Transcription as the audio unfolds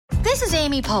This is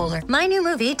Amy Poehler. My new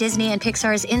movie, Disney and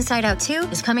Pixar's Inside Out 2,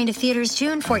 is coming to theaters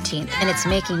June 14th, and it's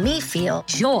making me feel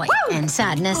joy and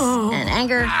sadness and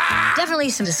anger, definitely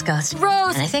some disgust, and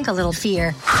I think a little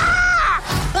fear.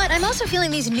 But I'm also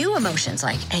feeling these new emotions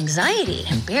like anxiety,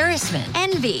 embarrassment,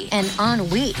 envy, and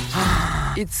ennui.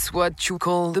 It's what you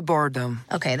call the boredom.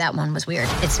 Okay, that one was weird.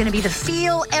 It's gonna be the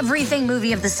feel everything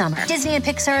movie of the summer. Disney and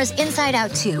Pixar's Inside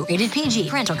Out 2, rated PG.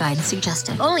 Parental guidance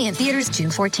suggested. Only in theaters June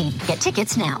 14th. Get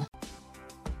tickets now.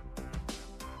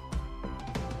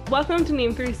 Welcome to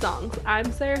Name 3 Songs.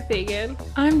 I'm Sarah Fagan.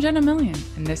 I'm Jenna Millian,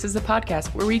 and this is a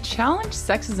podcast where we challenge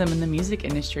sexism in the music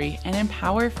industry and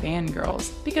empower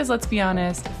fangirls. Because let's be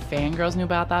honest, fangirls knew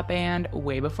about that band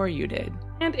way before you did.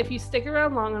 And if you stick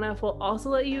around long enough, we'll also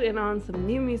let you in on some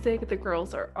new music the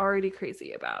girls are already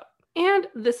crazy about. And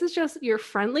this is just your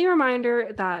friendly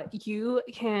reminder that you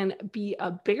can be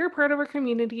a bigger part of our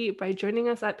community by joining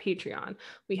us at Patreon.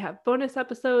 We have bonus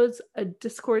episodes, a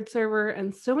Discord server,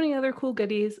 and so many other cool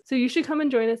goodies. So you should come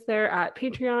and join us there at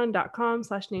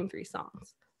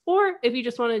patreon.com/name3songs. Or if you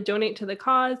just want to donate to the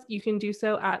cause, you can do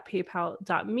so at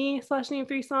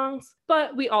paypal.me/name3songs.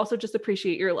 But we also just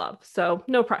appreciate your love, so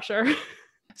no pressure.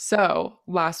 So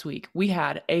last week we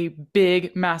had a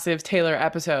big, massive Taylor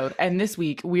episode, and this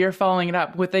week we are following it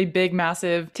up with a big,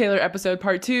 massive Taylor episode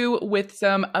part 2 with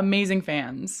some amazing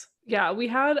fans. Yeah, we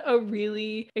had a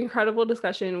really incredible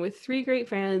discussion with 3 great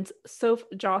fans, Soph,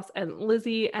 Joss, and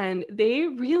Lizzie, and they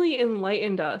really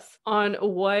enlightened us on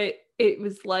what it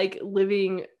was like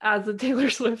living as a Taylor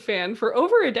Swift fan for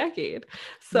over a decade.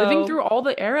 So living through all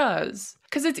the eras.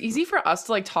 Because it's easy for us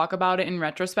to like talk about it in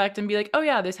retrospect and be like, oh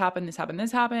yeah, this happened, this happened,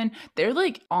 this happened. They're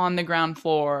like on the ground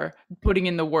floor, putting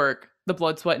in the work, the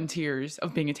blood, sweat, and tears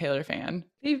of being a Taylor fan.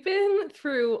 They've been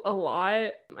through a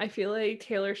lot. I feel like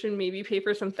Taylor should maybe pay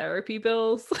for some therapy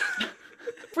bills.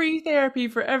 Free therapy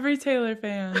for every Taylor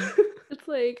fan. It's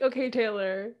like, okay,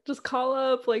 Taylor, just call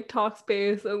up like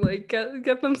Talkspace and like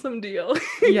get them some deal.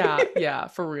 Yeah,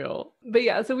 for real. But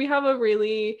yeah, so we have a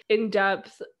really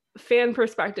in-depth fan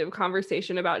perspective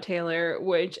conversation about Taylor,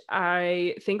 which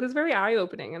I think was very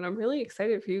eye-opening, and I'm really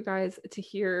excited for you guys to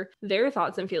hear their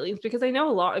thoughts and feelings, because I know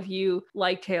a lot of you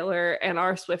like Taylor and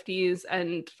are Swifties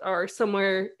and are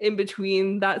somewhere in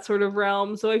between that sort of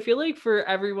realm. So I feel like for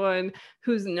everyone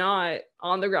who's not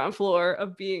on the ground floor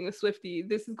of being a Swiftie,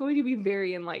 this is going to be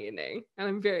very enlightening, and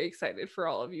I'm very excited for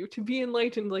all of you to be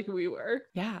enlightened like we were.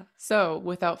 Yeah. So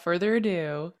without further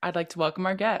ado, I'd like to welcome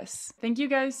our guests. Thank you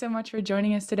guys so much for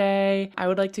joining us today. I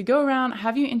would like to go around,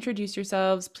 have you introduce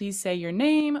yourselves. Please say your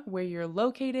name, where you're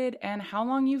located, and how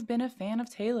long you've been a fan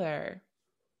of Taylor.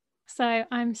 So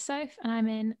I'm Soph, and I'm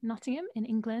in Nottingham in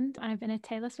England. I've been a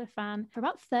Taylor Swift fan for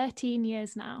about 13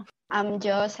 years now. I'm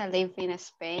Joss. I live in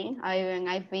Spain.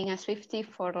 I've been a Swiftie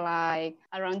for like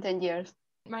around 10 years.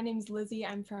 My name's Lizzie.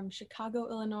 I'm from Chicago,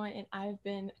 Illinois, and I've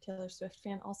been a Taylor Swift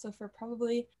fan also for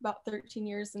probably about 13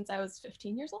 years since I was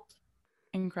 15 years old.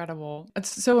 Incredible. It's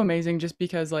so amazing just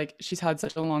because like she's had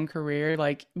such a long career,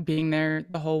 like being there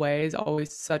the whole way is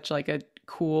always such like a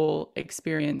cool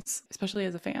experience, especially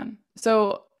as a fan.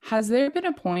 So has there been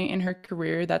a point in her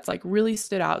career that's like really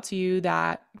stood out to you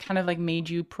that kind of like made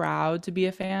you proud to be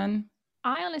a fan?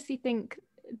 I honestly think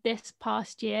this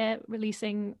past year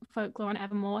releasing Folklore and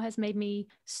Evermore has made me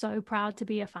so proud to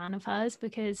be a fan of hers,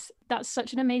 because that's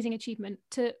such an amazing achievement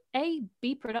to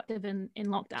be productive in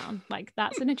lockdown. Like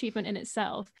that's an achievement in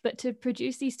itself, but to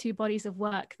produce these 2 bodies of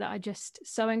work that are just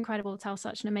so incredible, tell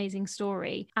such an amazing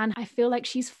story. And I feel like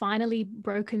she's finally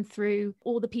broken through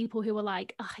all the people who were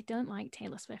like, oh, I don't like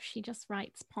Taylor Swift, she just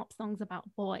writes pop songs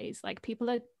about boys. Like people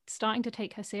are starting to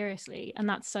take her seriously, and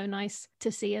that's so nice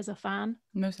to see as a fan.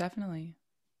 Most definitely.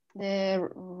 The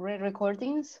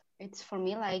recordings, it's for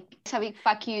me like it's a big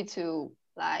fuck you to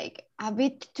like a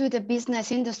bit to the business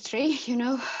industry, you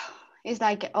know. It's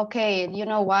like, okay, you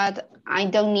know what, I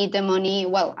don't need the money.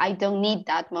 Well, I don't need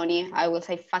that money. I will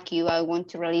say fuck you, I want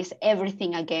to release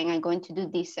everything again. I'm going to do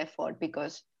this effort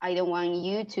because I don't want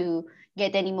you to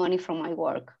get any money from my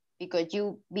work, because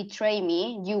you betray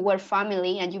me. You were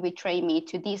family and you betray me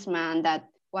to this man that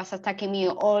was attacking me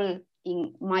all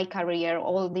in my career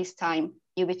all this time.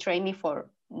 You betray me for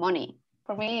money.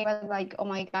 For me, it was like, oh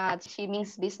my God, she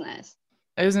means business.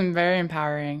 It was very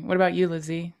empowering. What about you,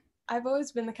 Lizzie? I've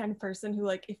always been the kind of person who,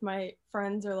 like, if my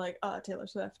friends are like, Taylor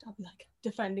Swift, I'll be like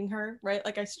defending her, right?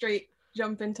 Like I straight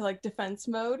jump into like defense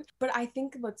mode. But I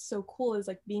think what's so cool is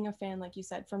like being a fan, like you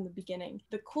said, from the beginning.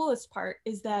 The coolest part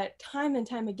is that time and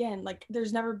time again, like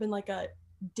there's never been like a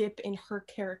dip in her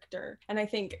character. And I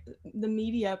think the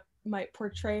media might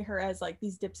portray her as like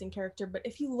these dips in character, but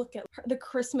if you look at the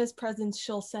Christmas presents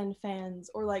she'll send fans,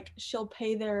 or like she'll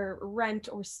pay their rent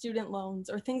or student loans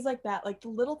or things like that, like the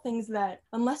little things that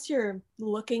unless you're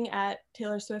looking at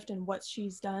Taylor Swift and what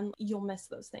she's done, you'll miss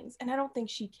those things. And I don't think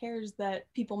she cares that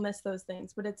people miss those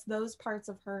things, but it's those parts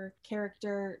of her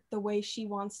character, the way she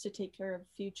wants to take care of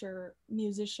future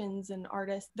musicians and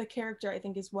artists. The character, I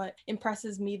think, is what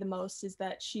impresses me the most, is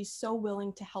that she's so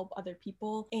willing to help other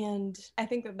people. And I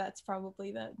think that that's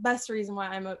probably the best reason why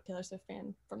I'm a Taylor Swift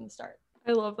fan from the start.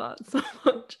 I love that so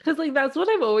much, because like that's what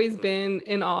I've always been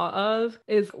in awe of,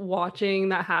 is watching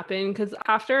that happen. Because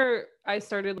after I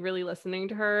started really listening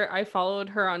to her, I followed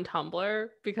her on Tumblr,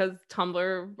 because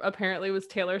Tumblr apparently was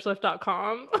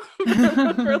taylorswift.com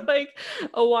for like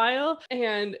a while,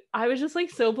 and I was just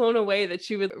like so blown away that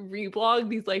she would reblog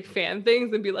these like fan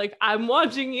things and be like, I'm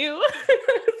watching you.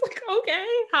 It's like, okay,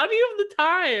 how do you have the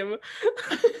time?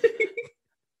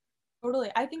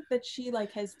 Totally. I think that she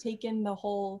like has taken the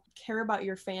whole care about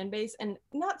your fan base and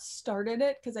not started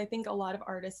it, because I think a lot of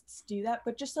artists do that,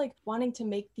 but just like wanting to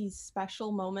make these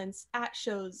special moments at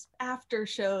shows, after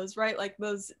shows, right? Like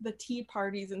the tea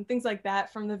parties and things like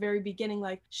that from the very beginning.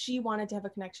 Like she wanted to have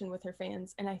a connection with her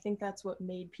fans. And I think that's what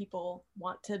made people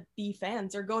want to be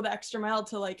fans or go the extra mile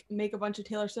to like make a bunch of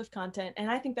Taylor Swift content. And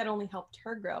I think that only helped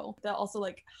her grow. That also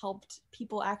like helped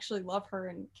people actually love her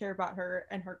and care about her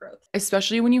and her growth.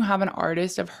 Especially when you have an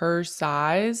artist of her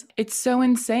size, it's so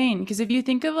insane, because if you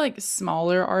think of like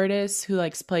smaller artists who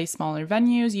like play smaller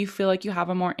venues, you feel like you have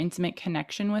a more intimate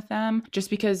connection with them just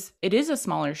because it is a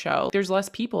smaller show, there's less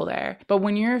people there. But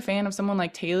when you're a fan of someone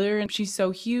like Taylor, and she's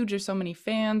so huge, there's so many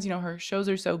fans, you know, her shows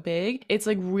are so big, it's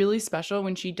like really special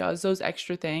when she does those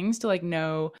extra things to like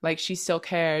know like she still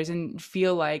cares and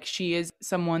feel like she is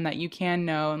someone that you can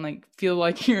know and like feel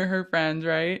like you're her friends,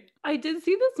 right? I did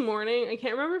see this morning, I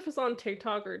can't remember if it's on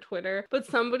TikTok or Twitter, but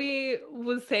somebody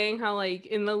was saying how like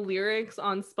in the lyrics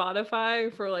on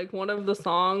Spotify for like one of the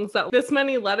songs that this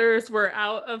many letters were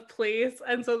out of place.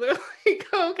 And so they're like,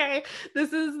 okay,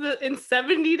 this is in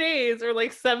 70 days or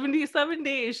like 77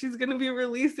 days, she's going to be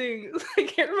releasing, I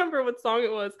can't remember what song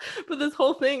it was, but this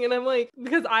whole thing. And I'm like,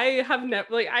 because I have never,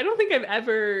 like, I don't think I've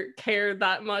ever cared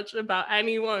that much about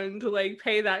anyone to like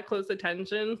pay that close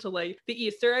attention to like the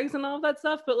Easter eggs and all of that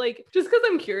stuff. But like, just because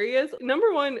I'm curious,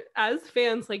 number one, as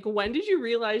fans, like, when did you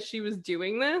realize she was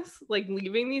doing this? Like,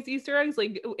 leaving these Easter eggs?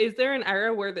 Like, is there an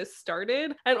era where this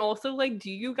started? And also, like,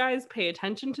 do you guys pay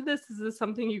attention to this? Is this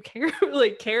something you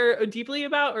care deeply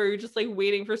about, or are you just like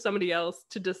waiting for somebody else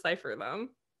to decipher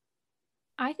them?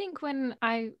 I think when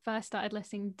I first started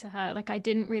listening to her, like I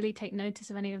didn't really take notice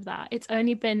of any of that. It's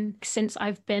only been since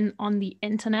I've been on the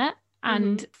internet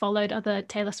and followed other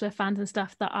Taylor Swift fans and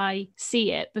stuff that I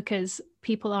see it, because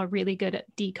people are really good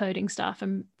at decoding stuff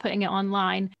and putting it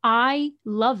online. I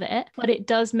love it, but it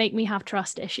does make me have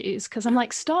trust issues, because I'm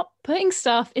like, stop putting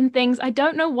stuff in things. I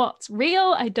don't know what's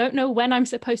real. I don't know when I'm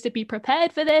supposed to be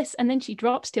prepared for this. And then she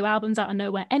drops 2 albums out of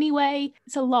nowhere anyway.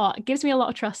 It's a lot. It gives me a lot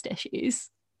of trust issues.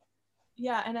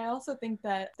 Yeah, and I also think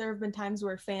that there have been times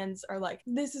where fans are like,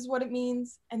 this is what it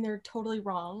means, and they're totally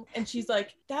wrong. And she's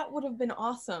like, that would have been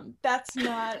awesome. That's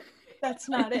not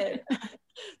it.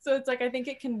 So it's like, I think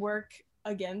it can work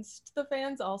against the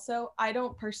fans also. I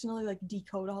don't personally like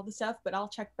decode all the stuff, but I'll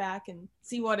check back and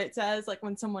see what it says, like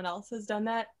when someone else has done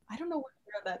that. I don't know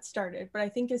where that started, but I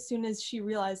think as soon as she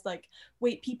realized like,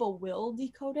 wait, people will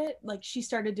decode it, like she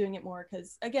started doing it more,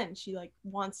 because again, she like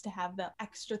wants to have that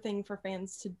extra thing for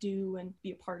fans to do and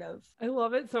be a part of. I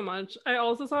love it so much. I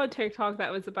also saw a TikTok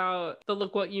that was about the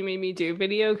Look What You Made Me Do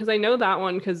video, because I know that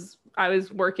one because I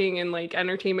was working in like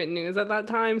entertainment news at that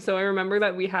time. So I remember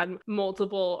that we had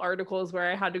multiple articles where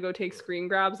I had to go take screen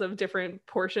grabs of different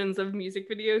portions of music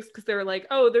videos, because they were like,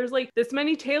 oh, there's like this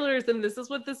many Taylors and this is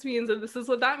what this means and this is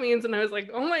what that means. And I was like,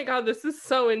 oh my God, this is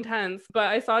so intense. But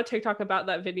I saw a TikTok about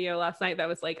that video last night that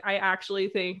was like, I actually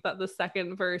think that the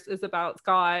second verse is about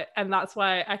Scott, and that's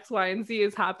why X, Y, and Z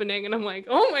is happening. And I'm like,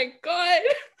 oh my God.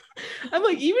 I'm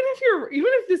like, even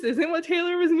if this isn't what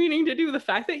Taylor was meaning to do, the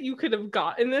fact that you could have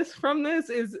gotten this from this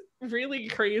is really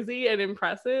crazy and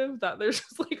impressive, that there's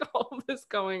just like all of this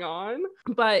going on.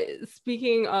 But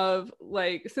speaking of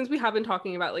like, since we have been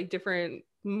talking about like different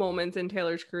moments in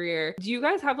Taylor's career, do you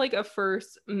guys have like a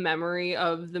first memory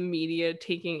of the media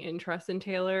taking interest in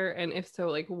Taylor? And if so,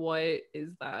 like what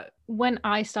is that? when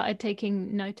I started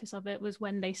taking notice of it was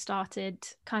when they started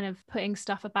kind of putting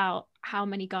stuff about how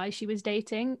many guys she was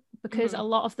dating, because a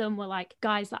lot of them were like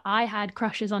guys that I had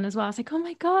crushes on as well. I was like, oh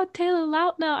my God, Taylor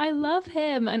Lautner, I love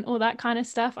him, and all that kind of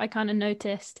stuff. I kind of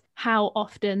noticed how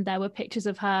often there were pictures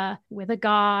of her with a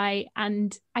guy.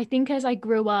 And I think as I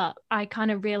grew up, I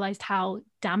kind of realized how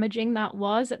damaging that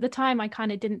was. At the time, I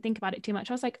kind of didn't think about it too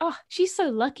much. I was like, oh, she's so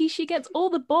lucky she gets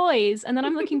all the boys. And then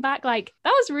I'm looking back like,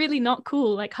 that was really not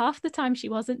cool. Like half the time she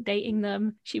wasn't dating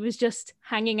them. She was just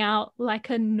hanging out like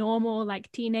a normal,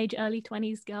 like teenage, early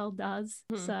 20s girl does.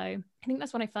 So I think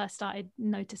that's when I first started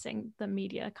noticing the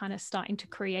media kind of starting to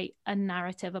create a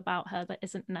narrative about her that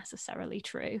isn't necessarily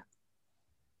true.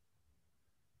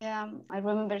 Yeah, I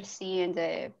remember seeing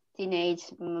the teenage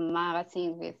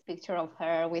magazine with picture of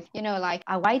her with, you know, like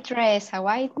a white dress, a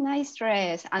white nice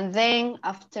dress. And then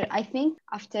after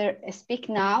Speak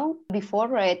Now,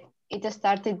 before it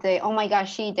started the, oh my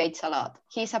gosh, she dates a lot.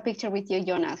 Here's a picture with Joe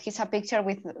Jonas. Here's a picture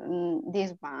with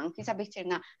this one. Here's a picture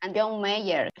now. And John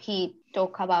Mayer, he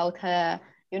talked about her,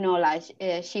 you know, like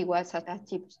she was a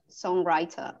cheap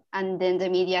songwriter. And then the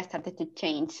media started to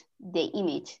change the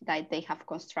image that they have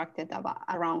constructed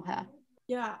around her.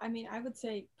 Yeah, I mean, I would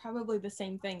say probably the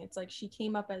same thing. It's like she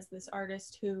came up as this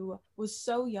artist who was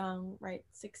so young, right?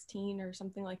 16 or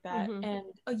something like that. And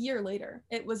a year later,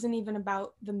 it wasn't even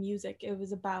about the music. It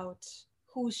was about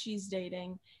who she's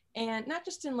dating. And not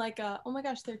just in like a, oh my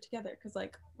gosh, they're together. Because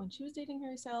like when she was dating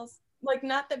Harry Styles, like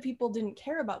not that people didn't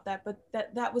care about that, but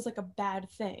that was like a bad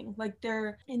thing. Like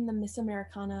they're in the Miss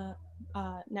Americana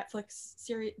Netflix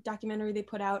series documentary they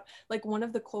put out, like one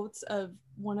of the quotes of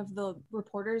one of the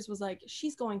reporters was like,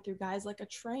 she's going through guys like a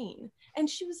train. And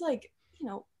she was like, you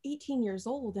know, 18 years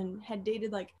old and had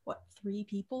dated like 3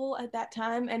 people at that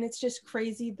time. And it's just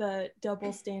crazy the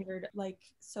double standard, like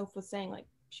Soph was saying, like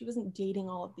she wasn't dating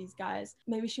all of these guys.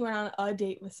 Maybe she went on a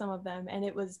date with some of them and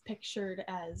it was pictured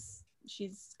as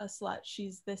she's a slut,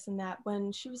 she's this and that,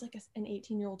 when she was like an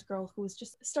 18-year-old girl who was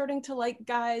just starting to like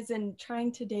guys and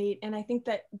trying to date. And I think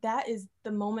that is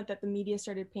the moment that the media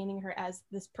started painting her as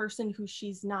this person who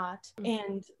she's not.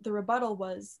 And the rebuttal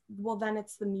was, well, then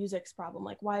it's the music's problem.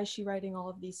 Like, why is she writing all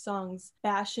of these songs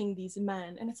bashing these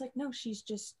men? And it's like, no, she's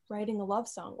just writing a love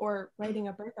song or writing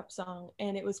a breakup song.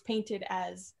 And it was painted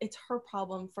as it's her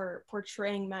problem for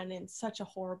portraying men in such a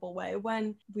horrible way,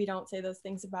 when we don't say those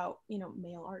things about, you know,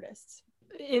 male artists.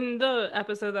 In the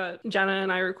episode that Jenna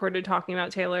and I recorded talking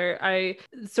about Taylor, I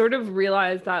sort of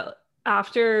realized that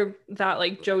after that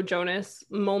like Joe Jonas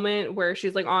moment where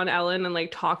she's like on Ellen and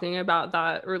like talking about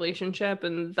that relationship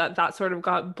and that sort of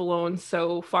got blown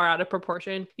so far out of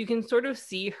proportion, you can sort of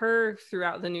see her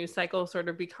throughout the news cycle sort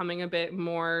of becoming a bit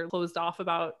more closed off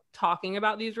about talking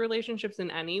about these relationships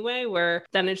in any way, where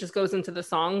then it just goes into the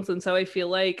songs. And so I feel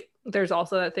like there's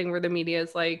also that thing where the media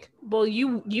is like, well,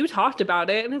 you talked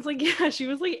about it. And it's like, yeah, she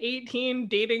was like 18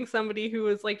 dating somebody who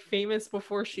was like famous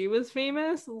before she was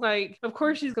famous. Like, of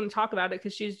course she's going to talk about it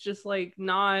because she's just like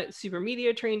not super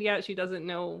media trained yet. She doesn't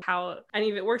know how any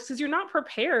of it works because you're not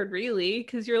prepared really,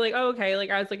 because you're like, oh, okay,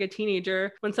 like I was like a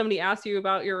teenager, when somebody asks you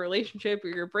about your relationship or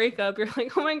your breakup, you're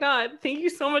like, oh my God, thank you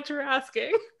so much for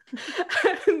asking.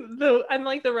 And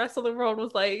like the rest of the world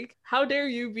was like, how dare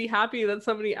you be happy that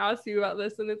somebody asked you about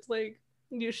this? And it's like,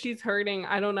 she's hurting.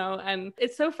 I don't know. And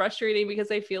it's so frustrating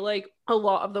because I feel like a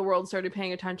lot of the world started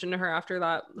paying attention to her after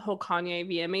that whole Kanye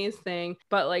VMAs thing.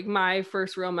 But like my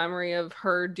first real memory of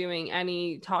her doing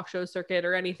any talk show circuit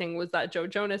or anything was that Joe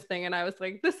Jonas thing. And I was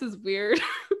like, this is weird.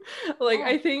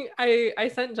 I think I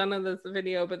sent Jenna this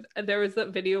video, but there was that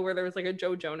video where there was like a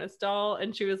Joe Jonas doll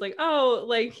and she was like, oh,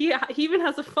 like he even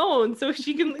has a phone so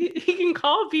he can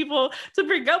call people to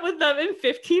break up with them in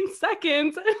 15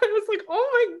 seconds. And I was like, oh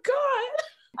my God.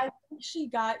 I think she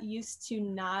got used to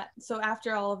not, so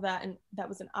after all of that, and that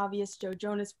was an obvious Joe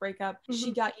Jonas breakup,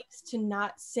 she got used to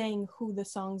not saying who the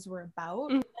songs were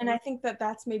about. And I think that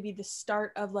that's maybe the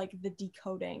start of like the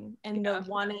decoding and the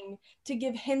wanting to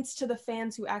give hints to the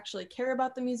fans who actually care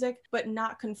about the music, but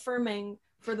not confirming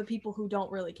for the people who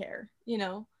don't really care, you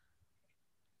know?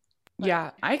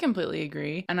 Yeah, I completely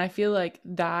agree. And I feel like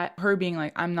that, her being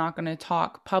like, I'm not going to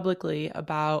talk publicly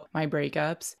about my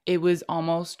breakups, it was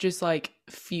almost just like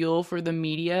fuel for the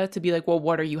media to be like, well,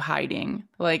 what are you hiding?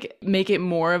 Like, make it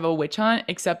more of a witch hunt,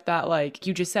 except that, like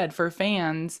you just said, for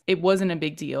fans, it wasn't a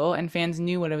big deal and fans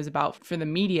knew what it was about. For the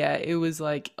media, it was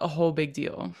like a whole big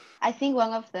deal. I think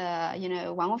one of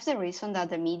the reasons that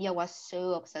the media was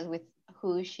so obsessed with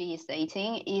who she is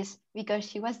dating is because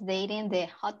she was dating the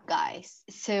hot guys.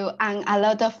 So, and a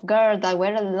lot of girls that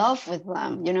were in love with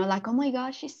them, you know, like, oh my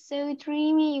gosh, she's so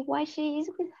dreamy. Why she is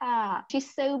with her?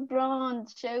 She's so blonde,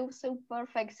 so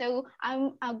perfect. So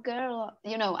I'm a girl,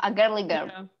 you know, a girly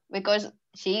girl, because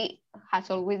she has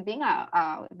always been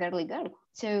a girly girl.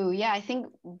 So yeah, I think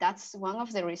that's one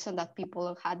of the reasons that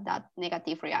people had that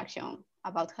negative reaction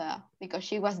about her, because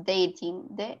she was dating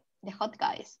the hot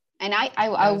guys. And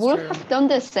I would have done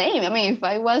the same. I mean, if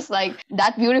I was like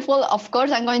that beautiful, of course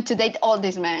I'm going to date all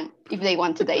these men if they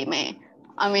want to date me.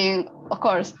 I mean, of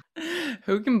course.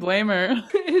 Who can blame her?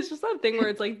 It's just that thing where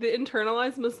it's like the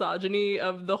internalized misogyny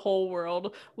of the whole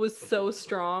world was so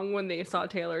strong when they saw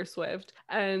Taylor Swift.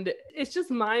 And it's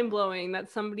just mind-blowing that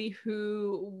somebody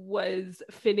who was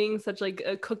fitting such like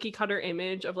a cookie cutter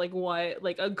image of like what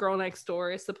like a girl next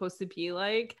door is supposed to be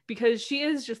like, because she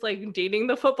is just like dating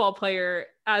the football player,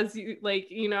 as you like,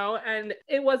 you know, and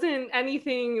it wasn't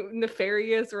anything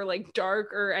nefarious or like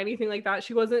dark or anything like that.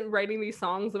 She wasn't writing these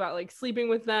songs about like sleeping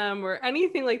with them or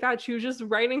anything like that. She was just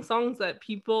writing songs that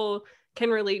people can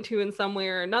relate to in some way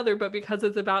or another, but because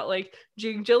it's about like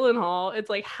Jake Gyllenhaal, it's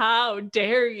like, how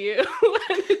dare you?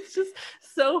 And it's just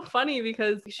so funny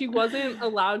because she wasn't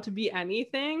allowed to be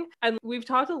anything. And we've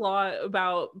talked a lot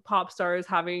about pop stars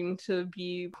having to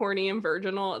be horny and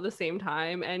virginal at the same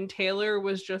time, and Taylor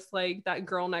was just like that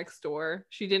girl next door.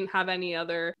 She didn't have any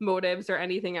other motives or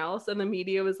anything else, and the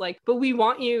media was like, but we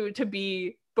want you to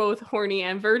be both horny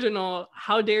and virginal.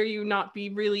 How dare you not be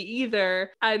really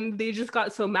either? And they just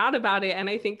got so mad about it. And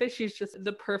I think that she's just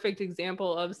the perfect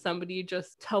example of somebody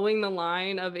just towing the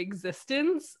line of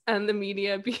existence, and the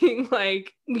media being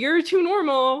like, you're too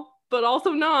normal, but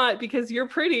also not because you're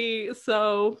pretty.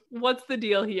 So what's the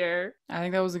deal here? I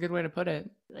think that was a good way to put it.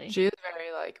 She is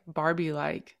very like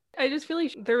Barbie-like. I just feel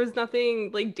like there was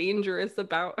nothing like dangerous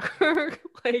about her.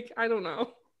 Like, I don't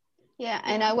know. Yeah,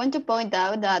 and I want to point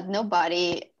out that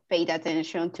nobody paid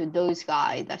attention to those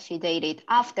guys that she dated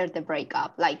after the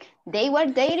breakup. Like, they were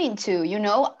dating too, you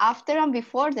know, after and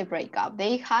before the breakup.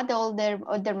 They had all their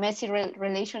messy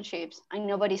relationships, and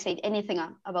nobody said anything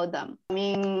about them. I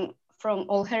mean, from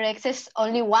all her exes,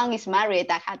 only one is married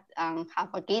that had have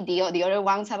a kid. The other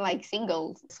ones are like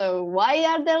singles. So why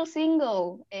are they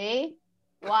single?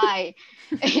 Why?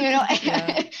 You know.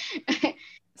 Yeah.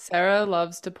 Sarah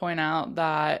loves to point out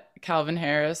that Calvin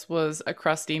Harris was a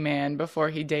crusty man before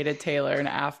he dated Taylor and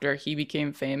after he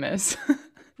became famous.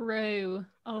 True.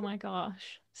 Oh my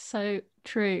gosh. So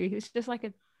true. It's just like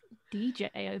a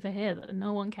DJ over here that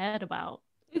no one cared about.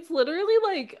 It's literally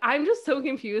like, I'm just so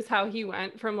confused how he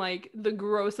went from like the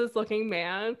grossest looking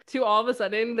man to all of a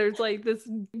sudden there's like this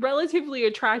relatively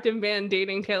attractive man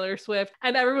dating Taylor Swift,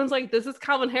 and everyone's like, this is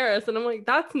Calvin Harris. And I'm like,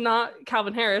 that's not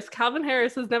Calvin Harris. Calvin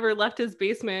Harris has never left his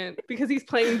basement because he's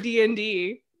playing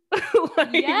D&D.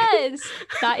 Like... Yes,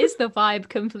 that is the vibe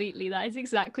completely. That is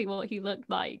exactly what he looked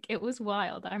like. It was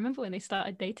wild. I remember when they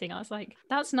started dating, I was like,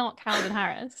 that's not Calvin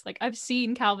Harris. Like, I've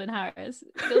seen Calvin Harris.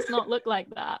 It does not look like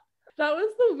that. That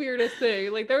was the weirdest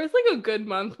thing. Like, there was like a good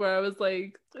month where I was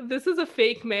like, this is a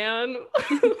fake man.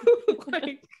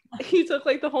 Like, he took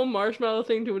like the whole marshmallow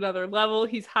thing to another level.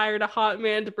 He's hired a hot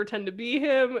man to pretend to be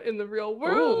him in the real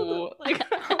world. Ooh. Like,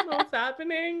 I don't know what's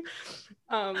happening.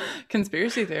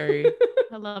 Conspiracy theory.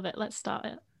 I love it. Let's start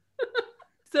it.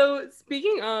 So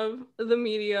speaking of the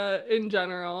media in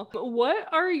general, what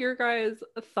are your guys'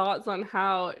 thoughts on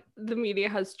how the media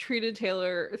has treated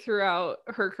Taylor throughout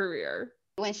her career?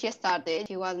 When she started,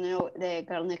 she was, you know, the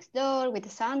girl next door with the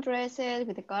sundresses,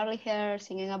 with the curly hair,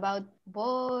 singing about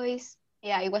boys.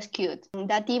 Yeah, it was cute.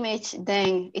 That image,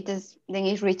 then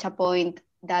it reached a point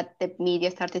that the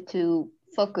media started to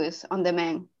focus on the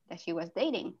men that she was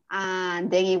dating.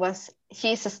 And then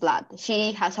she's a slut.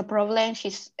 She has a problem.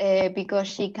 She's because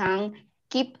she can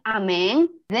keep a man.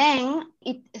 Then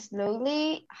it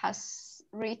slowly has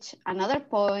reached another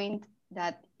point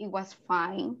that it was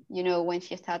fine, you know, when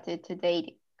she started to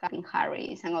date Calvin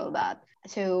Harris and all that.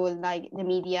 So like the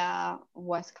media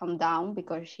was calmed down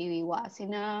because she was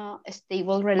in a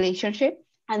stable relationship.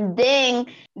 And then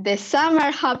the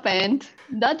summer happened.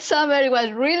 That summer it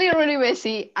was really, really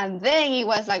messy. And then it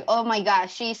was like, oh my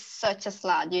gosh, she's such a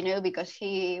slut, you know, because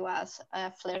she was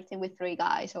flirting with 3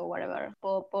 guys or whatever.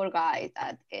 Poor guys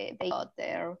that they got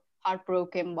their heart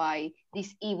broken by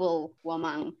this evil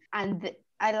woman. And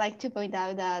I like to point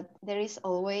out that there is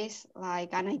always like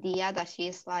an idea that she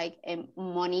is like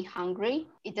money hungry.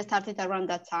 It started around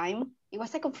that time. It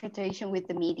was a confrontation with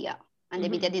the media, and the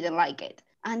media didn't like it.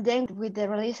 And then with the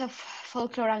release of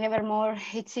Folklore and Evermore,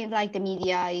 it seems like the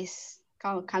media is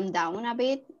calmed down a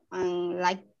bit and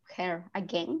like her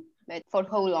again. but for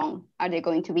how long are they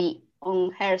going to be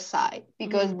on her side?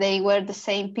 Because they were the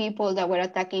same people that were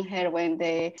attacking her when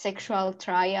the sexual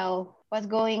trial was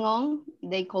going on.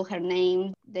 They called her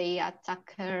names, they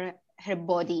attacked her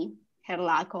body, her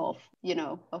lack of,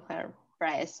 of her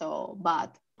breasts or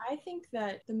butt. I think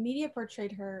that the media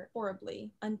portrayed her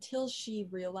horribly until she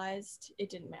realized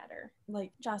it didn't matter.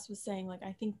 Like Joss was saying, like,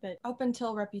 I think that up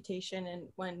until Reputation and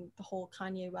when the whole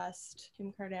Kanye West,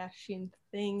 Kim Kardashian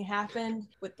thing happened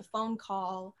with the phone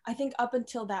call, I think up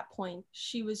until that point,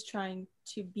 she was trying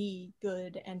to be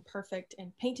good and perfect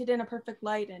and painted in a perfect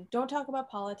light and don't talk about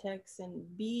politics and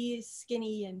be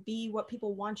skinny and be what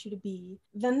people want you to be.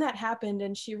 Then that happened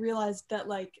and she realized that,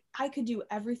 like, I could do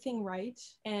everything right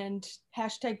and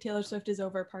hashtag Taylor Swift is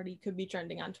over party could be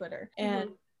trending on Twitter. And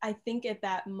I think at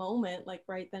that moment, like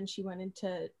right then she went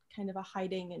into kind of a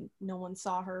hiding and no one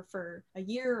saw her for a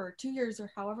year or 2 years or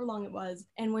however long it was.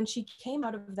 And when she came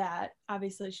out of that,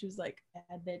 obviously she was like,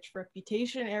 bad bitch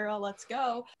Reputation era, let's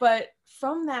go. But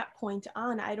from that point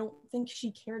on, I don't think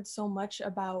she cared so much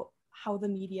about how the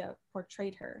media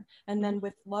portrayed her. And then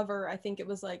with Lover, I think it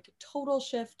was like total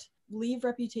shift, leave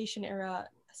Reputation era,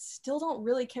 still don't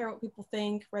really care what people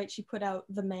think, right? She put out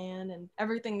The Man and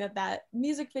everything that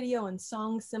music video and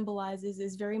song symbolizes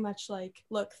is very much like,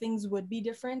 look, things would be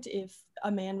different if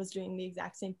a man was doing the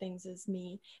exact same things as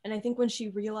me. And I think when she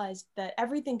realized that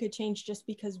everything could change just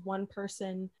because one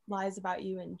person lies about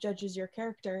you and judges your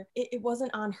character, it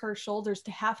wasn't on her shoulders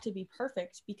to have to be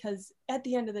perfect, because at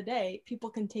the end of the day, people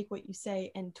can take what you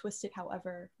say and twist it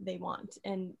however they want.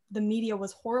 And the media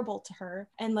was horrible to her.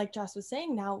 And like Joss was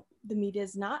saying, now the media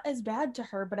is not as bad to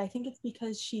her, but I think it's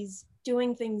because she's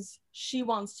doing things she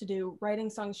wants to do,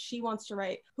 writing songs she wants to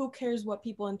write. Who cares what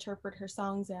people interpret her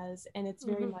songs as? And it's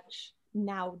very much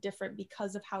now different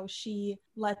because of how she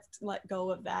let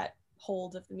go of that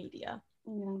hold of the media.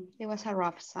 Yeah, it was a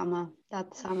rough summer,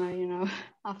 that summer,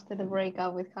 after the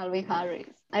breakup with Calvin Harris.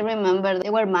 I remember they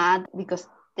were mad because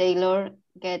Taylor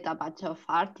get a bunch of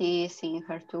artists in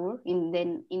her tour in the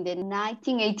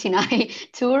 1989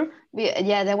 tour.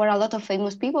 Yeah, there were a lot of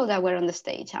famous people that were on the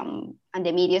stage, and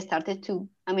the media started to,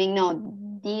 no,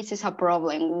 this is a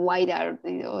problem. Why are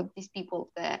these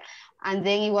people there? And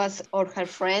then it was all her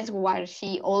friends. Why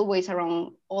she always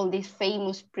around all these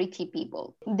famous pretty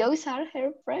people? Those are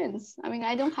her friends.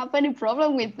 I don't have any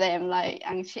problem with them.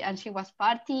 And she was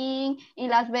partying in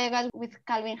Las Vegas with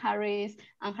Calvin Harris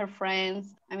and her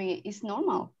friends. It's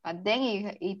normal. But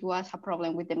then it was a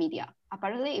problem with the media.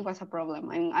 Apparently, it was a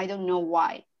problem. I don't know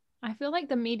why. I feel like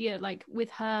the media, like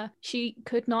with her, she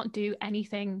could not do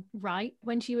anything right.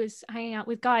 When she was hanging out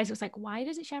with guys, it was like, why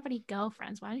doesn't she have any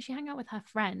girlfriends? Why doesn't she hang out with her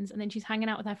friends? And then she's hanging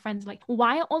out with her friends, like,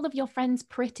 why are all of your friends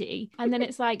pretty? And then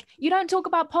it's like, you don't talk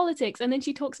about politics. And then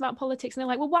she talks about politics and they're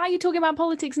like, well, why are you talking about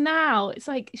politics now? It's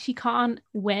like, she can't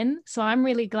win. So I'm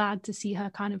really glad to see her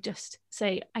kind of just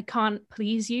say, I can't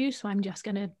please you, so I'm just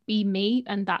going to be me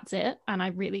and that's it. And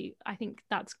I think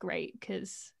that's great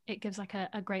because it gives like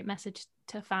a great message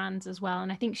to fans as well.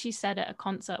 And I think she said at a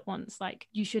concert once, like,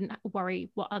 you shouldn't worry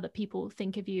what other people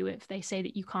think of you if they say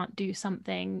that you can't do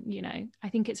something, I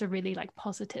think it's a really like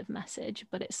positive message,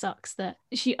 but it sucks that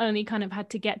she only kind of had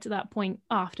to get to that point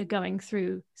after going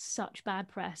through such bad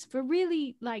press for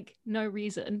really like no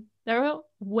reason. There are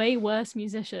way worse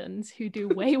musicians who do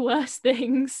way worse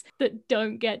things that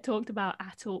don't get talked about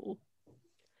at all.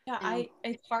 Yeah,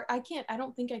 it's hard. I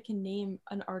don't think I can name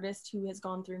an artist who has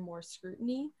gone through more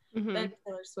scrutiny than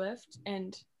Taylor Swift.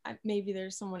 And maybe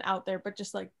there's someone out there, but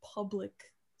just like public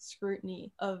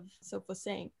scrutiny of Sofa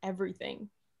saying everything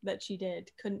that she did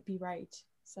couldn't be right.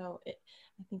 So I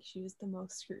think she was the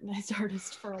most scrutinized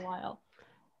artist for a while.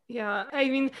 Yeah,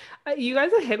 you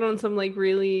guys have hit on some like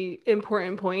really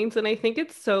important points, and I think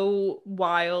it's so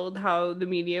wild how the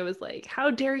media was like,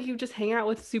 how dare you just hang out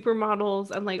with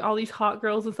supermodels and like all these hot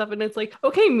girls and stuff, and it's like,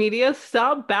 okay, media,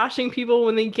 stop bashing people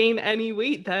when they gain any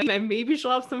weight then, and maybe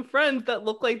she'll have some friends that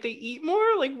look like they eat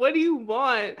more. Like, what do you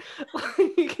want?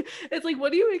 Like, it's like,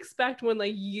 what do you expect when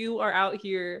like you are out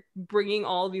here bringing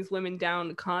all these women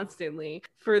down constantly,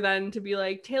 for them to be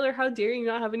like, Taylor, how dare you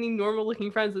not have any normal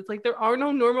looking friends? It's like, there are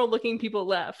no normal looking people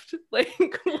left. Like,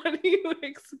 what do you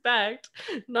expect?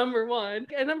 Number one.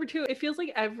 And number two, it feels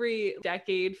like every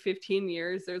decade, 15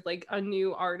 years, there's like a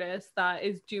new artist that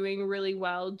is doing really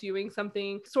well, doing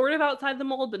something sort of outside the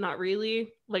mold, but not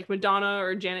really, like Madonna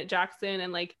or Janet Jackson.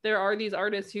 And like, there are these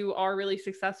artists who are really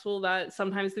successful that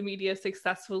sometimes the media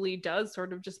successfully does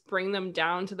sort of just bring them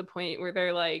down to the point where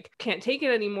they're like, can't take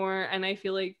it anymore. And I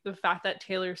feel like the fact that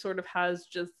Taylor sort of has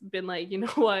just been like, you know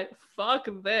what, fuck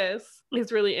this,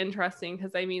 is really really interesting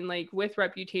because I mean, like with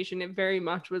Reputation, it very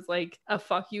much was like a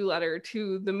fuck you letter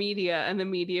to the media, and the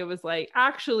media was like,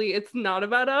 actually, it's not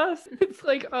about us. It's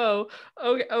like, oh,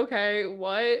 okay,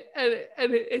 what? And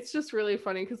it's just really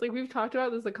funny because like we've talked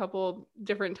about this a couple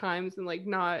different times and like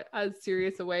not as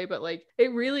serious a way, but like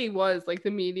it really was like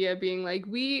the media being like,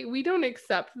 we don't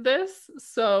accept this,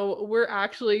 so we're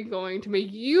actually going to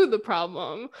make you the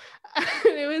problem.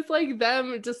 And it was like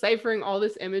them deciphering all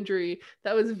this imagery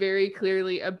that was very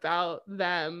clearly about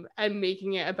them and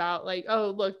making it about like,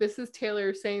 oh, look, this is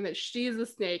Taylor saying that she's a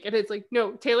snake. And it's like,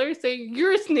 no, Taylor is saying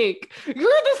you're a snake. You're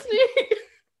the snake.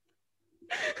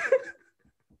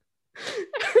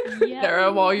 Yeah.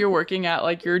 Sarah, while you're working at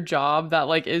like your job that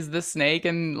like is the snake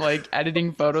and like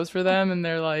editing photos for them, and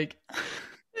they're like,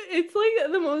 it's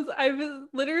like the most, I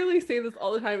literally say this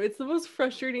all the time, it's the most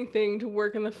frustrating thing to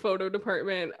work in the photo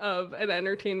department of an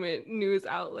entertainment news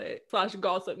outlet /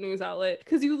 gossip news outlet,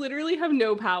 because you literally have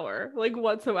no power like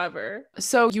whatsoever.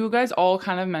 so you guys all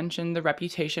kind of mentioned the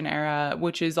Reputation era,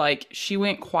 which is like she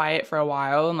went quiet for a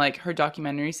while, and like her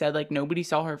documentary said like nobody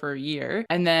saw her for a year,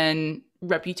 and then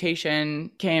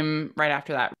Reputation came right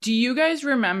after that. Do you guys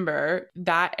remember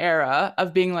that era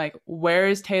of being like, where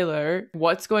is Taylor?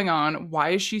 What's going on? Why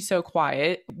is she so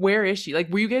quiet? Where is she? Like,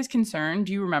 were you guys concerned?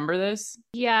 Do you remember this?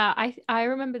 Yeah, I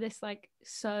remember this like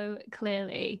so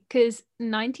clearly because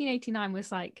 1989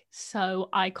 was like so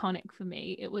iconic for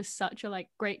me. It was such a like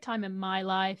great time in my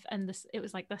life, and this it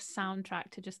was like the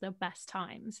soundtrack to just the best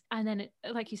times. And then it,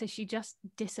 like you said, she just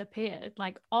disappeared,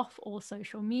 like off all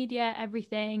social media,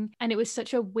 everything. And it was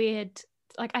such a weird,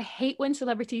 like, I hate when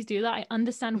celebrities do that. I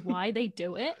understand why they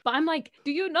do it, but I'm like,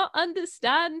 do you not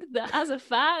understand that as a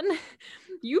fan,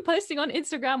 you posting on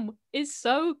Instagram is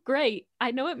so great?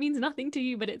 I know it means nothing to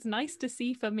you, but it's nice to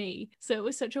see for me. So it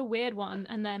was such a weird one.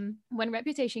 And then when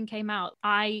Reputation came out,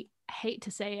 I hate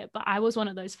to say it, but I was one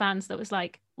of those fans that was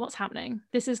like, what's happening?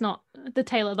 This is not the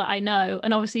Taylor that I know.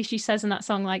 And obviously she says in that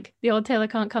song like, the old Taylor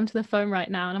can't come to the phone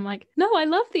right now. And I'm like, no, I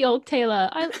love the old Taylor.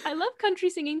 I love country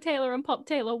singing Taylor and pop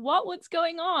Taylor. What's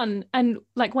going on? And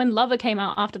like when Lover came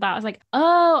out after that, I was like,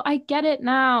 oh, I get it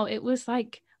now. It was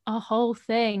like a whole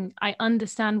thing. I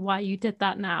understand why you did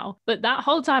that now. But that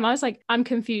whole time I was like, I'm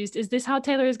confused. Is this how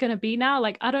Taylor is going to be now?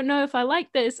 Like, I don't know if I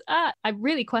like this. I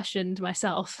really questioned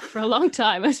myself for a long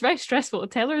time. It was very stressful.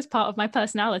 Taylor is part of my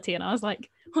personality. And I was like,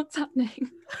 what's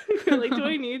happening? You're like, do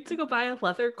I need to go buy a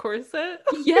leather corset?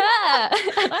 Yeah,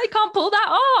 I can't pull that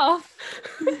off.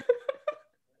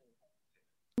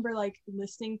 Remember like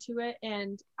listening to it,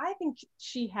 and I think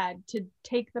she had to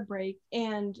take the break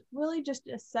and really just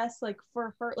assess like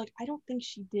for her, like I don't think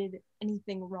she did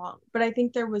anything wrong, but I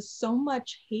think there was so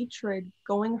much hatred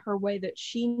going her way that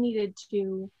she needed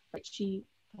to, like, she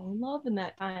fell in love in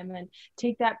that time and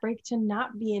take that break to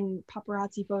not be in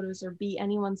paparazzi photos or be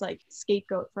anyone's like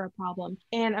scapegoat for a problem.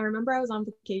 And I remember I was on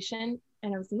vacation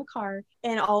and I was in the car,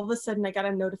 and all of a sudden I got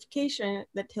a notification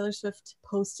that Taylor Swift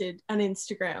posted on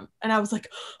Instagram, and I was like,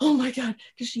 oh my god,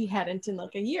 because she hadn't in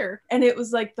like a year. And it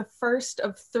was like the first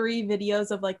of 3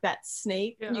 videos of like that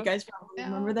snake. Yeah. You guys probably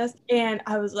remember this. And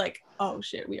I was like, oh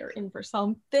shit, we are in for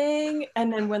something.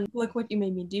 And then when Look What You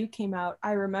Made Me Do came out,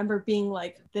 I remember being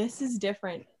like, this is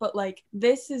different, but like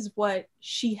this is what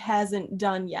she hasn't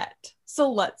done yet,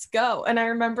 so let's go. And I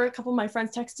remember a couple of my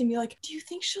friends texting me like, do you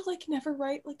think she'll like never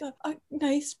write like a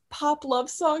nice pop love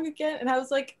song again? And I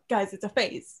was like, guys, it's a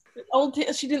phase.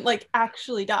 She didn't like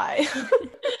actually die.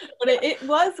 But it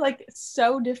was like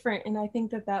so different, and I think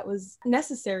that was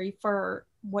necessary for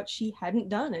what she hadn't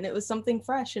done, and it was something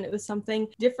fresh and it was something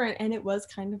different, and it was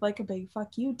kind of like a big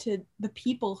fuck you to the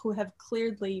people who have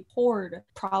clearly poured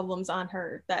problems on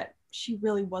her that she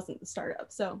really wasn't the start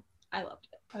of. So I loved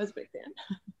it. I was a big fan.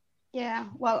 Yeah,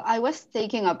 well, I was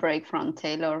taking a break from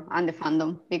Taylor and the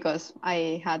fandom because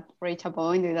I had reached a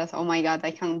point that, oh my God,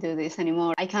 I can't do this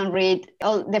anymore. I can't read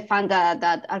all the fans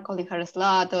that are calling her a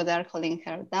slut, or they're calling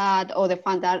her that, or the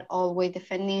fans that are always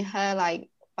defending her, like,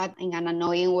 but in an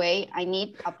annoying way. I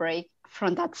need a break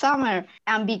from that summer.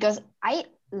 And because I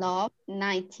love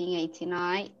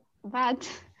 1989,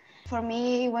 but for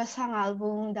me, it was an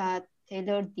album that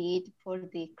Taylor did for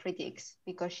the critics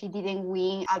because she didn't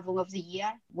win Album of the Year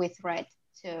with Red.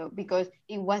 So because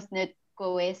it was not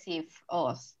cohesive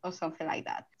or something like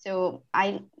that. So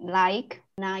I like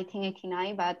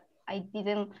 1989, but I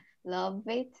didn't love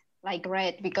it like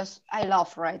Red because I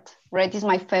love Red. Red is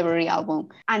my favorite album.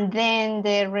 And then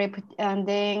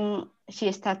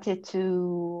she started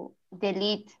to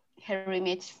delete her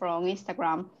image from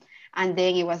Instagram. And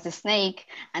then it was the snake,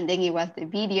 and then it was the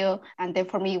video. And then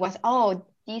for me, it was, oh,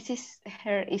 this is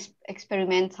her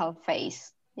experimental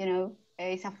phase,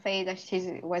 it's a fate that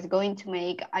she was going to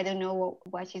make. I don't know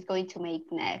what she's going to make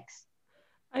next.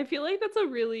 I feel like that's a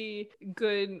really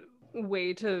good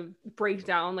way to break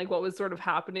down like what was sort of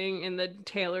happening in the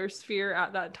Taylor sphere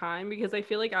at that time, because I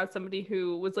feel like as somebody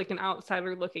who was like an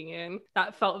outsider looking in,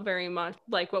 that felt very much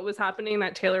like what was happening,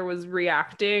 that Taylor was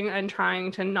reacting and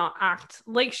trying to not act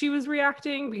like she was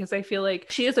reacting, because I feel like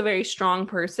she is a very strong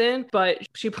person, but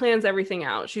she plans everything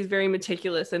out. She's very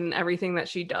meticulous in everything that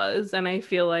she does, and I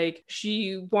feel like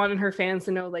she wanted her fans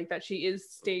to know like that she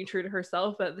is staying true to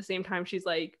herself, but at the same time she's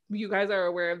like, you guys are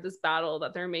aware of this battle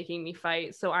that they're making me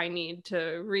fight, so I need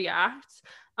to react.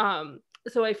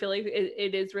 So I feel like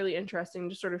it is really interesting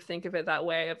to sort of think of it that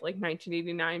way, of like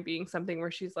 1989 being something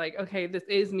where she's like, okay, this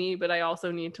is me, but I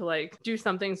also need to like do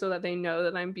something so that they know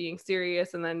that I'm being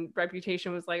serious. And then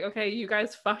Reputation was like, okay, you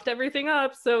guys fucked everything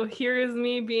up, so here is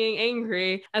me being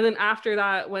angry. And then after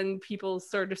that, when people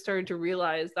started to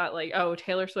realize that like, oh,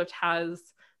 Taylor Swift has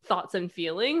thoughts and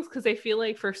feelings, because I feel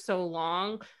like for so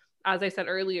long, as I said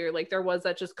earlier, like there was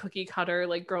that just cookie cutter,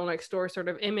 like girl next door sort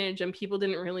of image, and people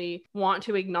didn't really want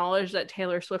to acknowledge that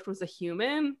Taylor Swift was a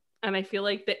human. And I feel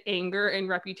like the anger and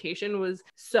Reputation was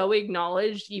so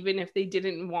acknowledged, even if they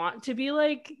didn't want to be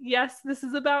like, yes, this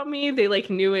is about me, they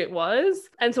like knew it was.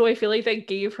 And so I feel like that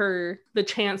gave her the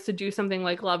chance to do something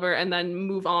like Lover and then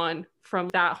move on from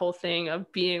that whole thing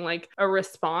of being like a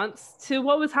response to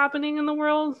what was happening in the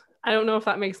world. I don't know if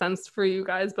that makes sense for you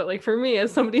guys, but like for me,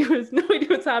 as somebody who has no idea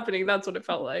what's happening, that's what it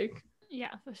felt like.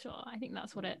 Yeah, for sure. I think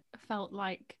that's what it felt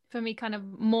like for me, kind of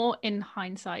more in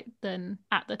hindsight than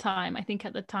at the time. I think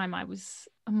at the time I was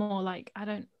more like,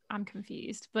 I'm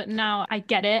confused, but now I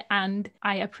get it, and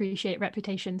I appreciate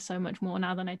Reputation so much more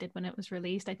now than I did when it was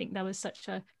released. I think there was such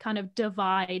a kind of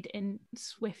divide in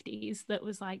Swifties that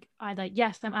was like either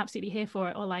yes, I'm absolutely here for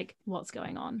it, or like, what's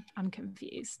going on? I'm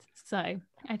confused. So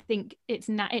I think it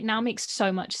now makes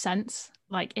so much sense,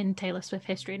 like in Taylor Swift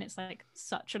history, and it's like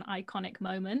such an iconic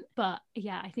moment. But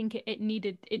yeah, I think it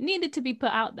needed to be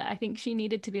put out there. I think she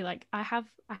needed to be like, I have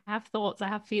thoughts, I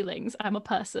have feelings, I'm a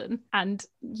person, and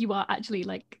you are actually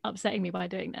like upsetting me by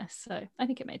doing this. So I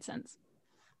think it made sense.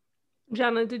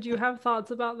 Jenna, did you have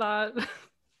thoughts about that?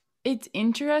 It's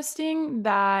interesting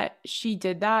that she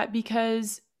did that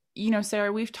because, you know,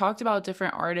 Sarah, we've talked about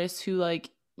different artists who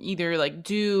like either like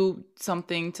do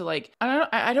something to like,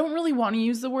 I don't really want to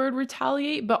use the word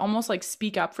retaliate, but almost like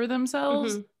speak up for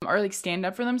themselves or like stand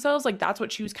up for themselves. Like that's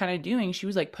what she was kind of doing. She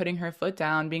was like putting her foot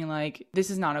down, being like, this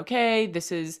is not okay,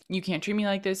 you can't treat me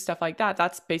like this, stuff like that.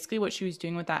 That's basically what she was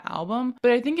doing with that album.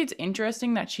 But I think it's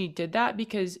interesting that she did that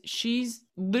because she's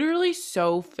literally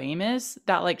so famous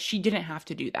that like she didn't have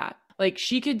to do that. Like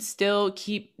she could still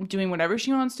keep doing whatever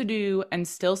she wants to do and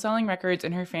still selling records,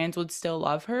 and her fans would still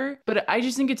love her. But I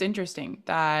just think it's interesting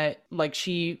that like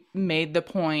she made the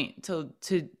point to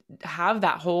have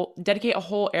that dedicate a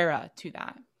whole era to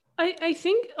that. I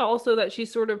think also that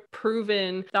she's sort of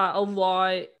proven that a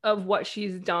lot of what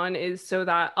she's done is so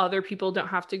that other people don't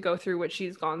have to go through what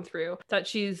she's gone through. That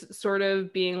she's sort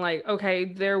of being like, okay,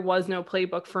 there was no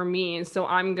playbook for me, so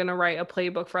I'm going to write a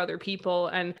playbook for other people.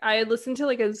 And I listened to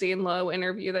like a Zane Lowe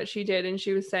interview that she did, and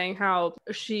she was saying how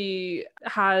she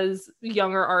has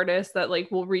younger artists that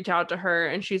like will reach out to her,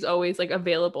 and she's always like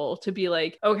available to be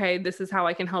like, okay, this is how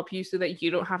I can help you so that you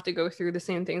don't have to go through the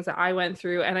same things that I went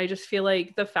through. And I just feel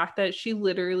like the fact that she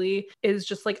literally is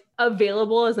just like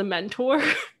available as a mentor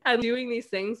and doing these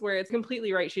things where it's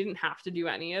completely right. She didn't have to do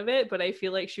any of it, but I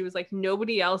feel like she was like,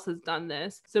 nobody else has done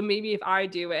this, so maybe if I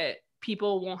do it,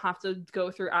 people won't have to go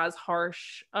through as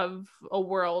harsh of a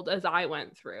world as I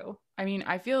went through. I mean,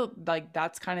 I feel like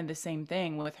that's kind of the same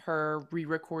thing with her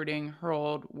re-recording her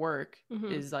old work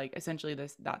is like essentially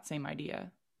that same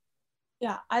idea.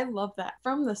 Yeah, I love that.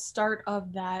 From the start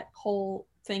of that whole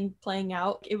thing playing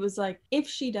out, it was like, if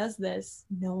she does this,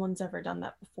 no one's ever done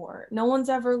that before. No one's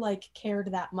ever like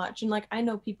cared that much. And like, I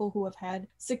know people who have had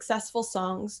successful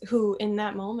songs who in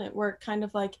that moment were kind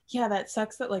of like, yeah, that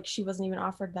sucks that like she wasn't even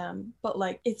offered them, but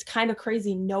like it's kind of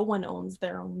crazy, no one owns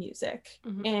their own music.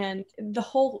 And the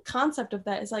whole concept of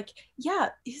that is like, yeah,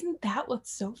 isn't that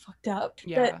what's so fucked up?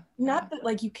 That that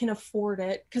like you can afford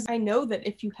it, because I know that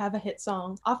if you have a hit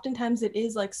song, oftentimes it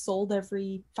is like sold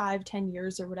every 5-10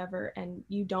 years or whatever, and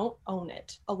you don't own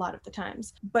it a lot of the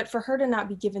times. But for her to not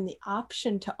be given the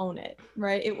option to own it,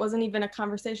 right? It wasn't even a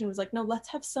conversation. It was like, no, let's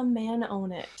have some man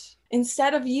own it.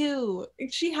 instead of you.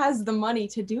 She has the money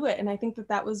to do it. And I think that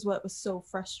that was what was so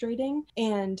frustrating,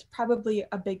 and probably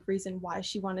a big reason why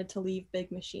she wanted to leave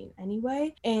Big Machine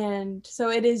anyway. And so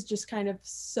it is just kind of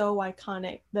so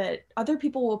iconic that other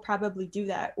people will probably do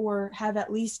that, or have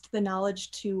at least the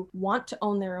knowledge to want to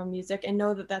own their own music and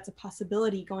know that that's a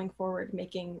possibility going forward,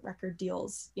 making record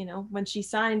deals. You know, when she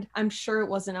signed, I'm sure it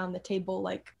wasn't on the table.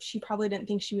 Like, she probably didn't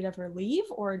think she would ever leave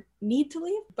or need to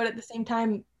leave, but at the same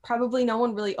time, probably no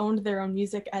one really owned their own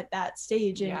music at that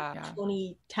stage in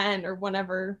 2010 or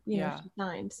whenever, you know, she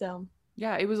signed. So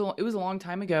yeah, it was a long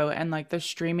time ago, and like the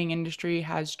streaming industry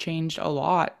has changed a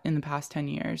lot in the past 10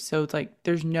 years. So it's like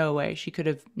there's no way she could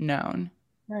have known.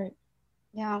 Right.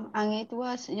 Yeah, and it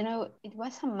was, you know, it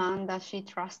was a man that she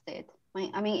trusted.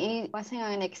 I mean, it wasn't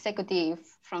an executive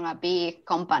from a big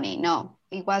company. No,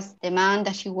 it was the man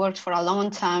that she worked for a long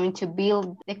time to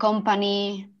build the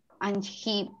company, and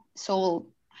he sold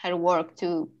her work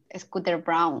to Scooter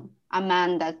Braun, a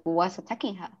man that was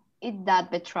attacking her. It's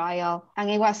that betrayal, and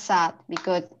it was sad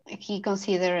because he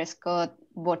considered Scott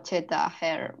Borchetta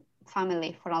her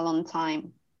family for a long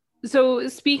time. So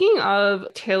speaking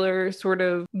of Taylor sort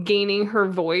of gaining her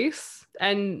voice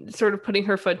and sort of putting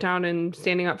her foot down and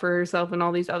standing up for herself and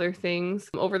all these other things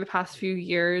over the past few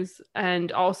years,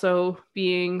 and also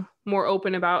being more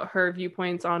open about her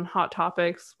viewpoints on hot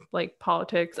topics like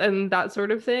politics and that sort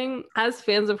of thing. As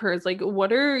fans of hers, like,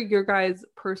 what are your guys'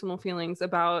 personal feelings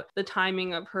about the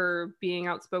timing of her being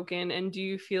outspoken? And do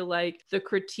you feel like the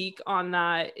critique on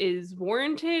that is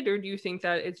warranted, or do you think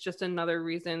that it's just another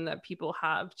reason that people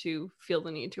have to feel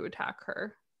the need to attack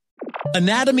her?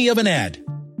 Anatomy of an ad.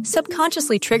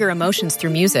 Subconsciously trigger emotions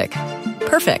through music.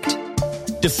 Perfect.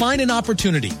 Define an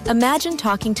opportunity. Imagine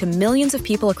talking to millions of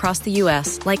people across the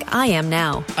U.S. like I am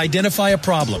now. Identify a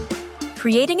problem.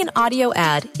 Creating an audio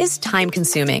ad is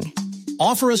time-consuming.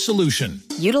 Offer a solution.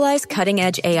 Utilize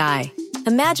cutting-edge AI.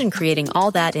 Imagine creating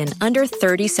all that in under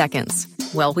 30 seconds.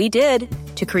 Well, we did,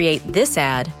 to create this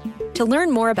ad. To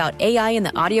learn more about AI in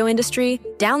the audio industry,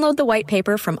 download the white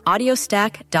paper from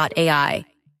audiostack.ai.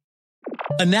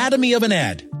 Anatomy of an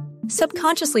ad.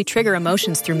 Subconsciously trigger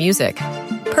emotions through music.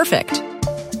 Perfect.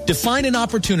 Define an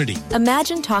opportunity.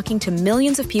 Imagine talking to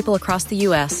millions of people across the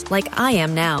U.S. like I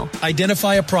am now.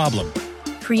 Identify a problem.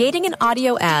 Creating an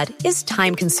audio ad is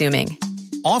time-consuming.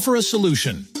 Offer a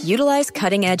solution. Utilize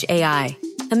cutting-edge AI.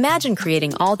 Imagine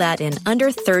creating all that in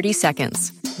under 30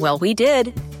 seconds. Well, we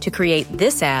did, to create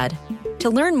this ad. To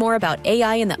learn more about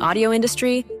AI in the audio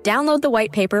industry, download the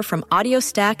white paper from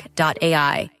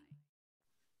audiostack.ai.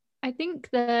 I think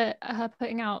that her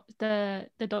putting out the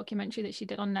documentary that she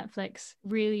did on Netflix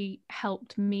really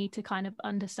helped me to kind of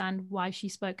understand why she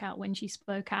spoke out when she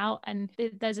spoke out. And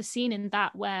there's a scene in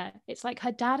that where it's like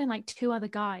her dad and like two other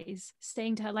guys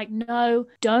saying to her, like, no,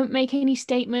 don't make any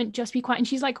statement, just be quiet. And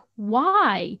she's like,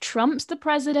 why? Trump's the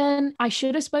president. I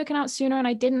should have spoken out sooner and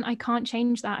I didn't. I can't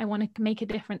change that. I want to make a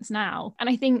difference now. And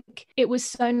I think it was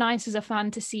so nice as a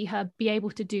fan to see her be able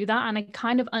to do that. And I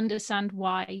kind of understand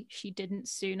why she didn't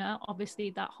sooner.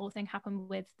 Obviously that whole thing happened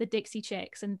with the Dixie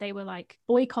Chicks, and they were like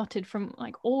boycotted from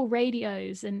like all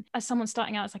radios. And as someone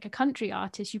starting out as like a country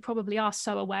artist, you probably are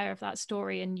so aware of that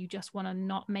story and you just want to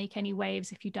not make any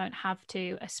waves if you don't have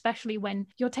to, especially when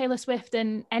you're Taylor Swift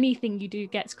and anything you do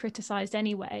gets criticized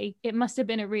anyway. It must have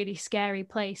been a really scary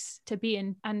place to be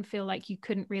in and feel like you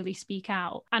couldn't really speak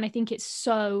out. And I think it's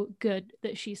so good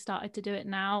that she started to do it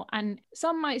now. And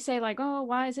some might say like, oh,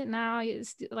 why is it now?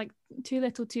 It's like too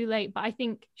little too late. But I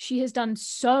think she has done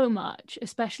so much,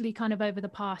 especially kind of over the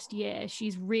past year.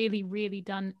 She's really, really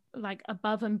done like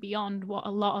above and beyond what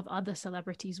a lot of other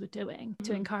celebrities were doing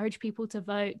to encourage people to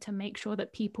vote, to make sure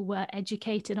that people were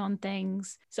educated on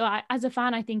things. So as a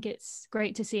fan, I think it's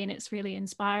great to see, and it's really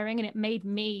inspiring. And it made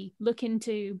me look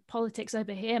into politics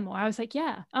over here more. I was like,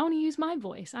 yeah, I want to use my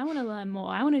voice. I want to learn more.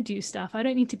 I want to do stuff. I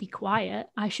don't need to be quiet.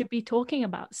 I should be talking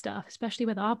about stuff, especially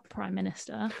with our prime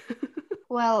minister.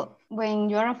 Well, when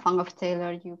you're a fan of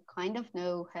Taylor, you kind of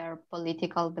know her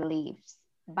political beliefs.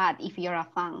 But if you're a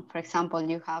fan, for example,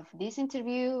 you have this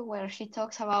interview where she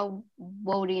talks about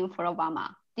voting for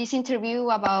Obama, this interview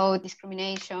about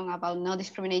discrimination, about not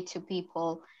discriminate to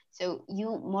people. So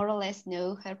you more or less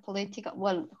know her political,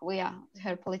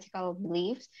 her political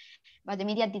beliefs, but the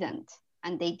media didn't,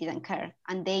 and they didn't care.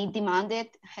 And they demanded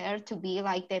her to be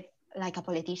like a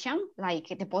politician, like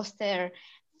the poster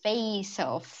face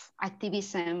of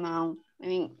activism. I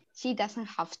mean, she doesn't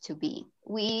have to be.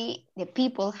 We, the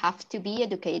people, have to be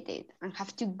educated and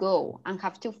have to go and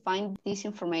have to find this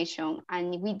information.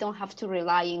 And we don't have to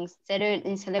rely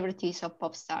in celebrities or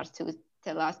pop stars to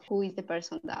tell us who is the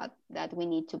person that we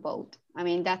need to vote. I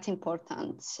mean, that's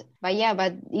important. But yeah,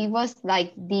 but it was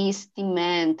like this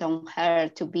demand on her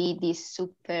to be this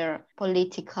super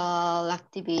political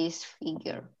activist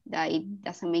figure that it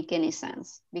doesn't make any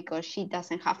sense because she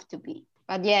doesn't have to be.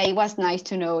 But yeah, it was nice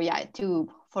to know,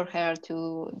 for her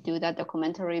to do that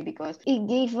documentary because it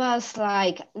gave us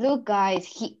like, look guys,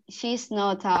 she's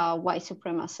not a white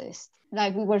supremacist.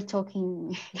 Like we were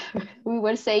talking, we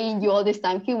were saying you all this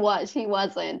time, she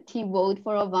wasn't. She voted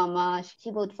for Obama,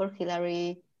 she voted for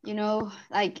Hillary,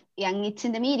 like, and it's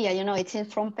in the media, it's in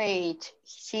front page.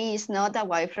 She is not a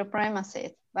white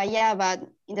supremacist. But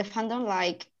in the fandom,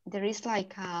 like, there is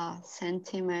like a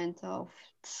sentiment of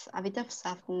a bit of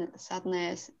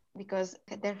sadness because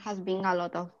there has been a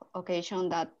lot of occasion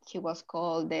that she was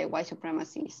called the white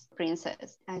supremacist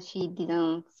princess and she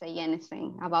didn't say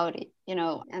anything about it,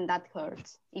 and that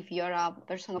hurts. If you're a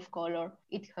person of color,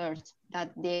 it hurts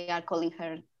that they are calling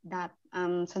her that.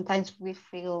 Sometimes we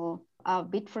feel a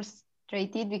bit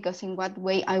frustrated because in what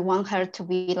way I want her to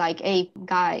be like, hey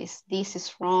guys, this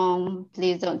is wrong,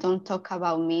 please don't talk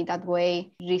about me that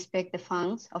way, respect the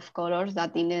fans of colors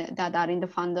that are in the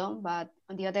fandom. But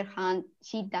on the other hand,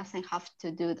 she doesn't have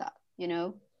to do that,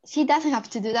 she doesn't have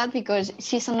to do that because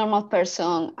she's a normal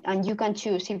person and you can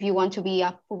choose if you want to be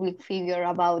a public figure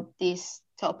about this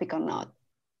topic or not.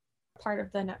 Part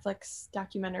of the Netflix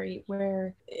documentary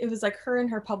where it was like her and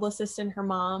her publicist and her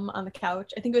mom on the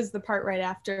couch. I think it was the part right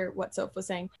after what Soph was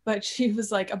saying, but she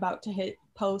was like about to hit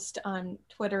post on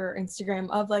Twitter or Instagram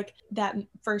of like that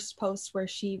first post where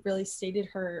she really stated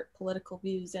her political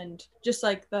views and just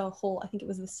like the whole, I think it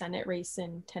was the Senate race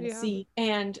in Tennessee. Yeah.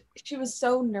 And she was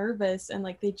so nervous and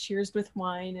like they cheersed with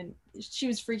wine and she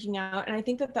was freaking out. And I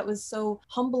think that was so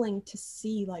humbling to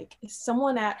see, like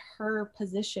someone at her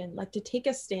position, like to take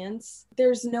a stance.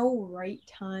 There's no right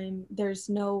time. There's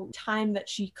no time that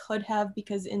she could have,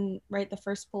 because in the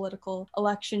first political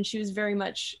election, she was very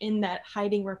much in that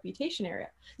hiding reputation area.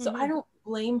 So I don't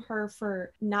blame her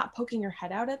for not poking her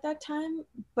head out at that time.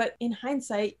 But in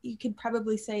hindsight, you could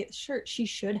probably say, sure, she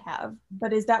should have.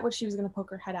 But is that what she was going to poke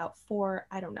her head out for?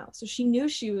 I don't know. So she knew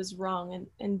she was wrong,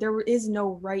 and there is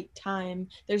no right time.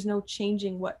 There's no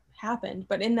changing what happened.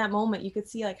 But in that moment, you could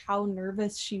see like how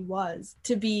nervous she was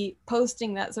to be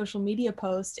posting that social media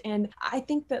post. And I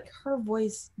think that her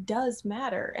voice does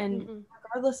matter. And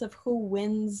regardless of who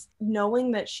wins,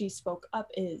 knowing that she spoke up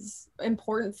is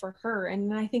important for her.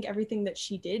 And I think everything that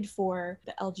she did for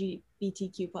the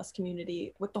LGBTQ plus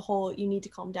community with the whole "You Need to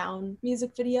Calm Down"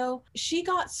 music video, she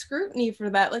got scrutiny for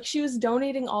that. Like she was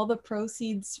donating all the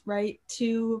proceeds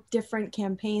to different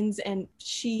campaigns, and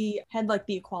she had like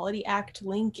the Equality Act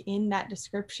link in that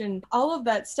description, all of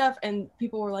that stuff. And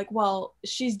people were like, well,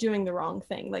 she's doing the wrong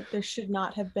thing. Like there should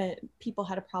not have been, people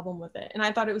had a problem with it. And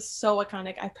I thought it was so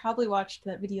iconic. I probably watched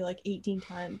that video like 18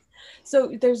 times.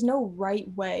 So there's no right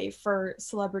way for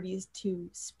celebrities to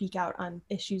speak out on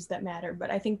issues that matter.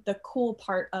 But I think the cool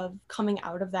part of coming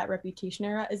out of that Reputation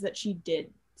era is that she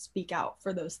did speak out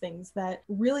for those things that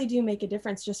really do make a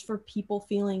difference, just for people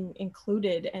feeling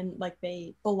included and like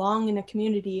they belong in a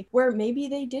community where maybe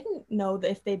they didn't know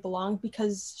that if they belonged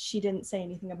because she didn't say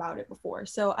anything about it before.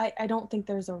 So I don't think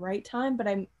there's a right time, but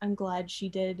I'm glad she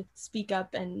did speak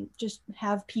up and just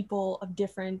have people of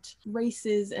different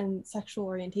races and sexual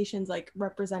orientations like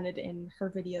represented in her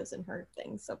videos and her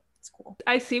things. So it's cool.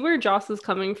 I see where Joss is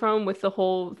coming from with the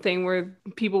whole thing where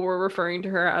people were referring to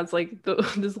her as like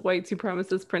this white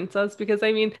supremacist princess, because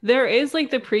I mean, there is like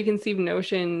the preconceived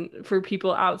notion for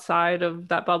people outside of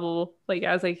that bubble, like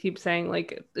as I keep saying,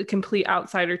 like a complete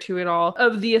outsider to it all,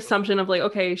 of the assumption of like,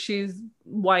 okay, she's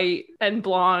white and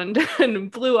blonde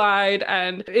and blue-eyed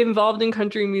and involved in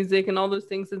country music and all those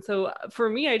things. And so for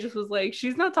me, I just was like,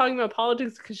 she's not talking about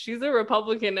politics because she's a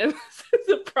Republican and this is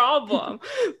a problem.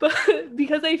 But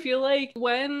because I feel like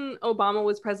when Obama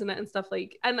was president and stuff,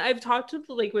 like, and I've talked to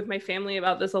like with my family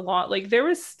about this a lot, like there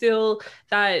was still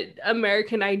that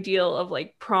American ideal of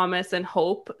like promise and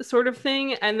hope sort of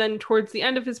thing. And then towards the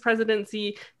end of his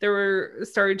presidency, there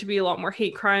started to be a lot more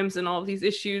hate crimes and all of these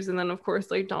issues. And then of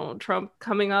course, like Donald Trump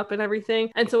coming up and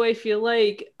everything. And so I feel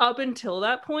like up until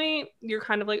that point, you're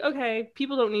kind of like, okay,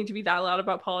 people don't need to be that loud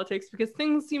about politics because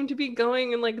things seem to be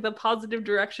going in like the positive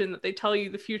direction that they tell you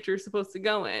the future is supposed to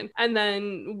go in. And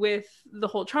then with the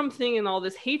whole Trump thing and all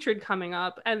this hatred coming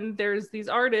up, and there's these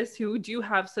artists who do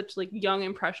have such like young,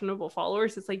 impressionable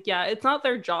followers, it's like, yeah, it's not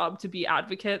their job to be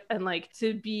advocate and like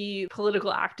to be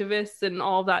political activists and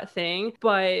all that thing.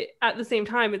 But at the same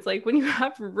time, it's like when you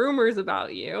have rumors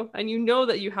about you and you know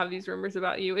that you have these rumors cares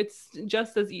about you, it's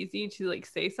just as easy to like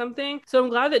say something. So I'm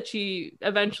glad that she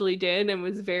eventually did and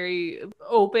was very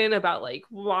open about like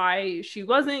why she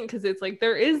wasn't, because it's like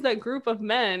there is that group of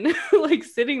men like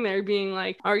sitting there being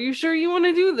like, are you sure you want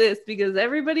to do this? Because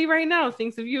everybody right now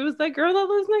thinks of you as that girl that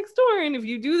lives next door, and if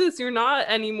you do this, you're not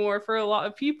anymore for a lot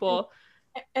of people.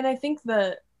 And I think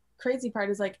the crazy part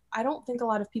is like, I don't think a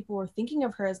lot of people were thinking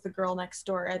of her as the girl next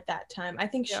door at that time. I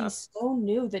think she's so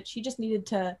new that she just needed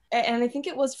to, and I think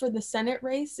it was for the Senate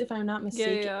race, if I'm not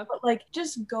mistaken, but like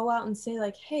just go out and say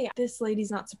like, hey, this lady's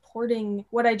not supporting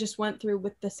what I just went through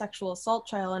with the sexual assault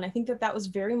trial. And I think that that was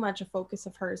very much a focus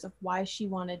of hers, of why she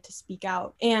wanted to speak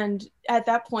out. And at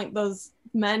that point, those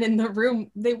men in the room,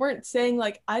 they weren't saying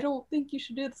like, I don't think you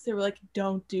should do this. They were like,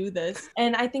 don't do this.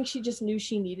 And I think she just knew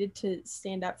she needed to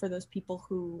stand up for those people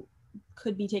who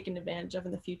could be taken advantage of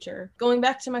in the future. Going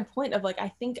back to my point of like, I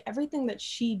think everything that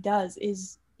she does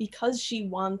is because she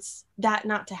wants that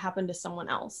not to happen to someone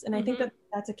else. And I think that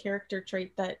that's a character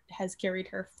trait that has carried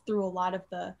her through a lot of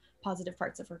the positive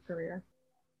parts of her career.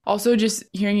 Also, just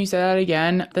hearing you say that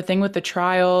again, the thing with the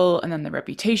trial and then the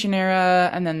Reputation era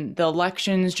and then the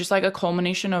elections, just like a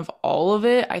culmination of all of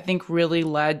it, I think really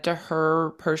led to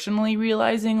her personally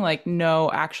realizing like, no,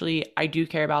 actually, I do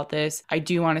care about this. I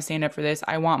do want to stand up for this.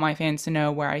 I want my fans to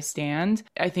know where I stand.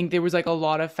 I think there was like a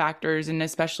lot of factors, and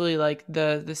especially like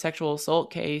the sexual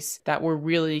assault case, that were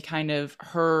really kind of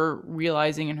her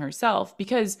realizing in herself.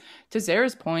 Because to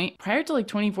Sarah's point, prior to like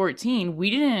 2014, we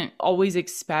didn't always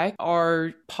expect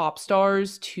our pop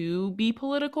stars to be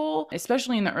political,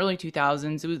 especially in the early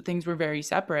 2000s. Things were very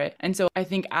separate. And so I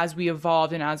think as we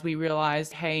evolved and as we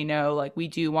realized, hey, no, like we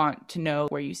do want to know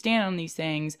where you stand on these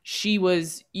things, she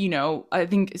was, you know, I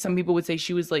think some people would say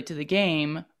she was late to the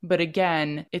game. But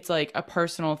again, it's like a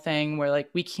personal thing where like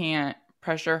we can't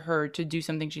pressure her to do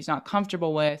something she's not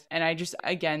comfortable with. And I just,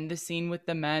 again, the scene with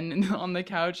the men on the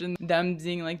couch and them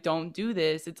being like, don't do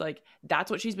this. It's like, that's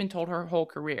what she's been told her whole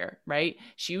career, right?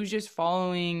 She was just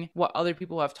following what other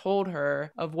people have told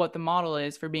her of what the model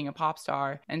is for being a pop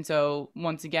star. And so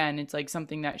once again, it's like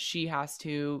something that she has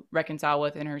to reconcile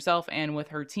within herself and with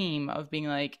her team of being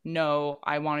like, no,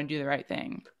 I want to do the right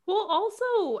thing. Well,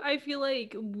 also, I feel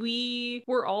like we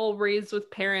were all raised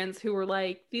with parents who were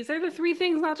like, these are the 3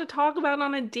 things not to talk about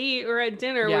on a date or at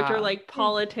dinner, which are like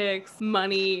politics,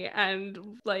 money, and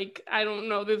like, I don't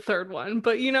know the third one,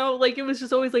 but you know, like it was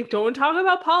just always like, don't talk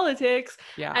about politics.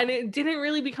 Yeah. And it didn't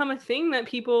really become a thing that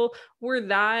people were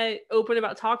that open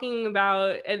about talking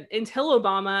about until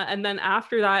Obama. And then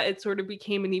after that, it sort of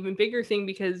became an even bigger thing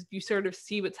because you sort of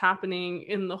see what's happening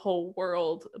in the whole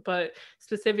world, but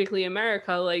specifically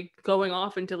America, like going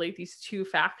off into like these 2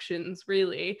 factions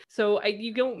really. So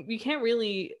you can't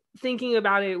really, thinking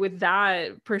about it with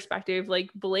that perspective, like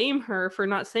blame her for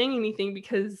not saying anything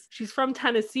because she's from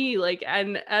Tennessee, like,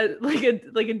 and like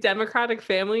a Democratic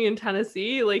family in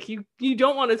Tennessee, like you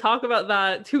don't want to talk about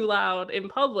that too loud in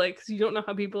public because you don't know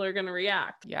how people are going to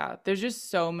react. Yeah, there's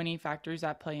just so many factors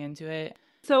that play into it.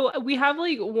 So we have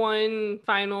like one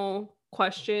final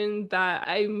question that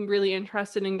I'm really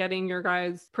interested in getting your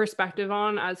guys' perspective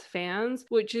on as fans,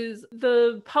 which is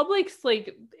the public's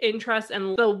like interest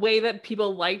and the way that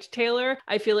people liked Taylor,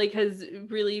 I feel like has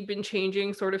really been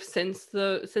changing sort of since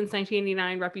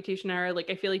 1989 Reputation era. Like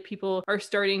I feel like people are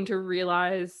starting to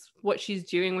realize what she's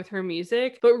doing with her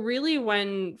music. But really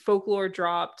when Folklore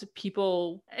dropped,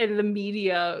 people and the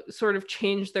media sort of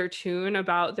changed their tune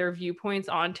about their viewpoints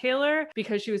on Taylor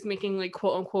because she was making like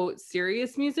quote unquote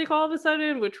serious music all of a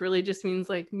sudden, which really just means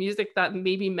like music that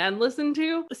maybe men listen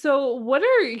to. So what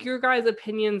are your guys'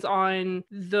 opinions on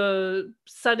the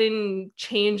sudden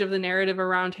change of the narrative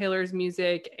around Taylor's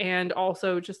music and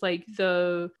also just like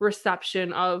the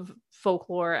reception of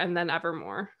Folklore and then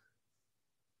Evermore?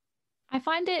 I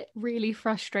find it really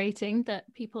frustrating that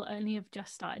people only have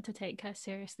just started to take her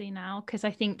seriously now, because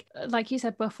I think, like you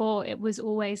said before, it was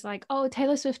always like, oh,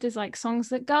 Taylor Swift is like songs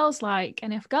that girls like,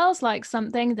 and if girls like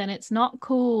something, then it's not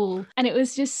cool. And it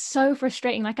was just so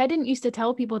frustrating. Like I didn't used to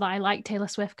tell people that I liked Taylor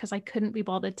Swift because I couldn't be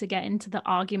bothered to get into the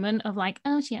argument of like,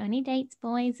 oh, she only dates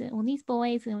boys, and all these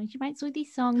boys, and she writes all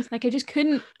these songs. Like I just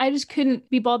couldn't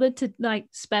be bothered to like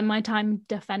spend my time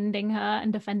defending her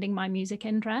and defending my music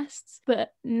interests.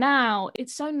 But now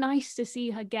it's so nice to see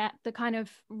her get the kind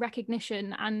of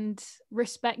recognition and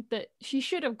respect that she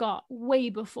should have got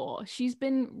way before. She's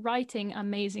been writing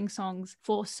amazing songs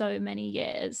for so many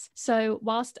years. So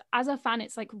whilst as a fan,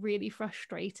 it's like really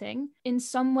frustrating, in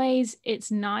some ways it's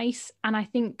nice. And I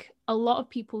think a lot of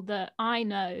people that I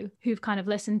know who've kind of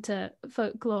listened to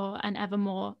Folklore and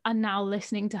Evermore are now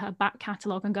listening to her back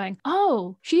catalogue and going,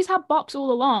 oh, she's had bops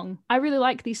all along. I really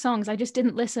like these songs. I just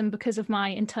didn't listen because of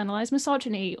my internalized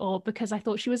misogyny or because I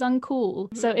thought she was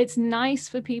uncool. So it's nice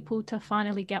for people to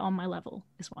finally get on my level,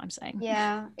 is what I'm saying.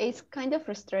 Yeah, it's kind of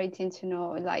frustrating to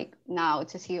know, like now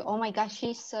to see, oh my gosh,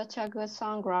 she's such a good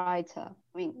songwriter.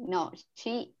 I mean, no,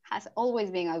 she has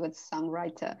always been a good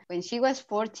songwriter. When she was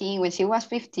 14, when she was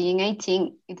 15,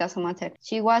 18, it doesn't matter.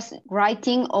 She was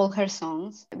writing all her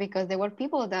songs because there were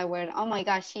people that were, oh my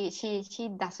gosh, she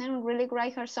doesn't really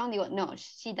write her song. They go, no,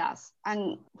 she does.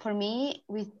 And for me,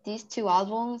 with these two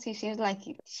albums, it seems like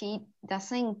she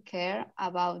doesn't care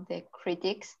about the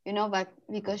critics, you know, but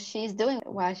because she's doing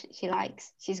what she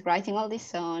likes. She's writing all these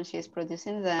songs, she's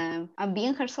producing them, and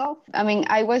being herself. I mean,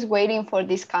 I was waiting for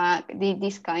this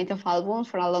kind of albums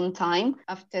for a long time.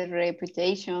 After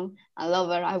Reputation and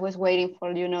Lover, I was waiting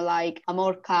for, you know, like a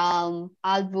more calm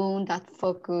album that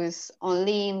focused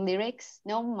only in lyrics,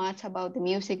 not much about the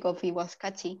music of it was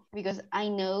catchy, because I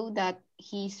know that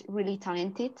he's really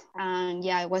talented. And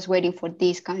yeah, I was waiting for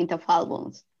these kind of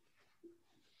albums.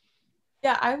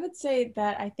 Yeah, I would say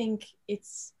that I think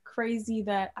it's crazy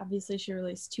that obviously she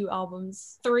released 2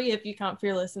 albums, 3 if you count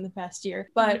Fearless in the past year,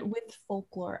 but with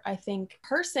Folklore, I think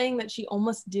her saying that she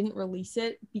almost didn't release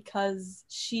it because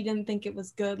she didn't think it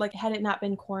was good, like had it not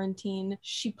been quarantine,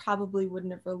 she probably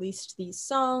wouldn't have released these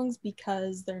songs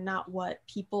because they're not what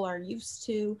people are used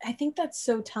to. I think that's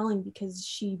so telling because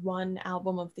she won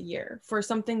Album of the Year for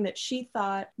something that she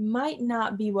thought might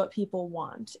not be what people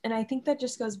want. And I think that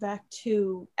just goes back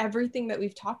to everything that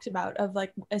we've talked about of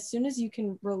like, as soon as you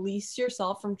can release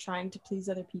yourself from trying to please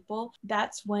other people,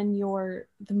 that's when you're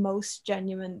the most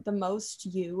genuine, the most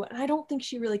you. And I don't think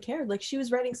she really cared. Like, she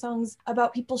was writing songs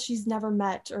about people she's never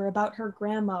met or about her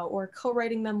grandma, or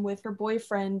co-writing them with her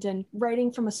boyfriend and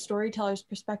writing from a storyteller's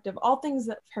perspective, all things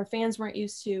that her fans weren't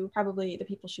used to, probably the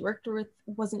people she worked with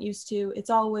wasn't used to. It's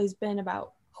always been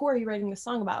about, who are you writing this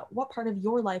song about? What part of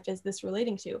your life is this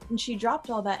relating to? And she dropped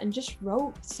all that and just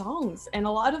wrote songs, and a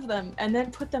lot of them, and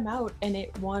then put them out, and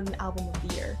it won Album of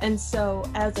the Year. And so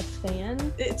as a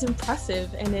fan, it's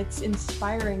impressive and it's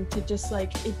inspiring to just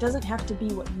like, it doesn't have to be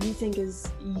what you think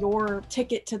is your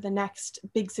ticket to the next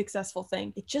big successful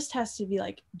thing. It just has to be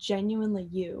like genuinely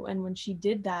you. And when she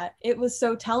did that, it was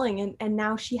so telling. And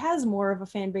now she has more of a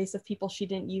fan base of people she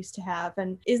didn't used to have.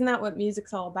 And isn't that what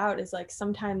music's all about? Is like,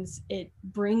 sometimes it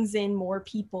brings in more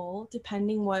people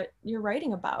depending what you're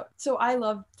writing about. So I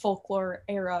love Folklore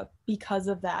era because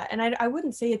of that. And I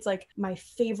wouldn't say it's like my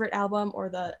favorite album or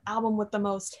the album with the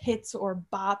most hits or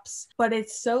bops, but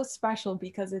it's so special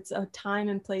because it's a time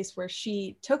and place where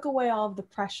she took away all of the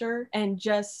pressure and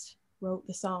just wrote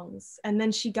the songs. And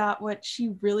then she got what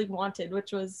she really wanted,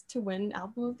 which was to win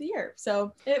Album of the Year.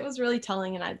 So it was really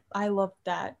telling, and I loved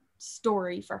that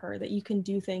story for her, that you can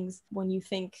do things when you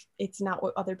think it's not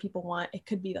what other people want. It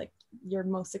could be like your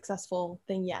most successful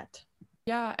thing yet.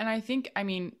 Yeah, and I think, I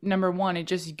mean, number one, it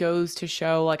just goes to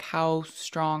show like how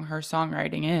strong her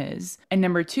songwriting is. And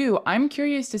number two, I'm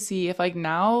curious to see if like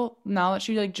now that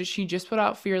she just put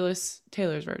out Fearless,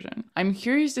 Taylor's version, I'm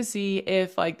curious to see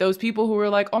if like those people who were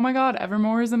like, oh my God,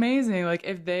 Evermore is amazing, like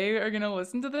if they are gonna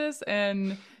listen to this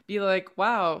and be like,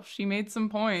 wow, she made some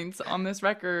points on this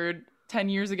record 10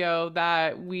 years ago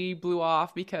that we blew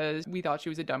off because we thought she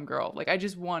was a dumb girl. Like, I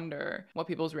just wonder what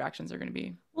people's reactions are going to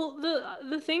be. Well,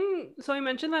 the thing, so I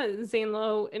mentioned that Zane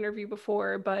Lowe interview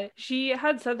before, but she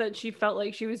had said that she felt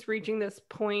like she was reaching this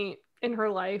point in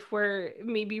her life where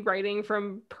maybe writing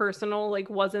from personal like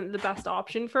wasn't the best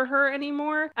option for her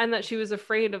anymore, and that she was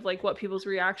afraid of like what people's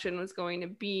reaction was going to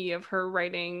be of her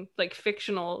writing like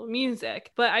fictional music.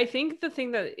 But I think the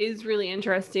thing that is really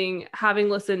interesting, having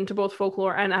listened to both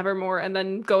Folklore and Evermore and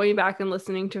then going back and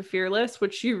listening to Fearless,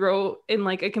 which she wrote in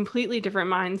like a completely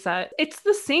different mindset, it's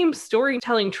the same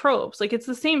storytelling tropes. Like, it's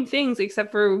the same things,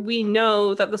 except for we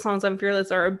know that the songs on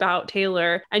Fearless are about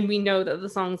Taylor, and we know that the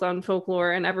songs on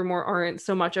Folklore and Evermore aren't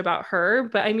so much about her.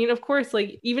 But I mean, of course,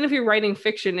 like, even if you're writing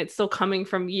fiction, it's still coming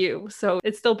from you. So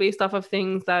it's still based off of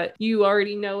things that you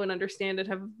already know and understand and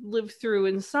have lived through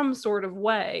in some sort of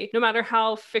way, no matter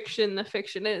how fiction the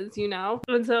fiction is, you know?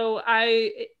 And so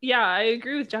I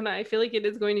agree with Jenna. I feel like it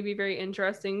is going to be very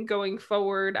interesting going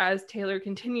forward as Taylor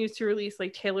continues to release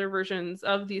like Taylor versions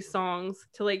of these songs,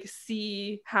 to like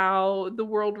see how the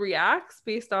world reacts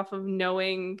based off of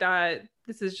knowing that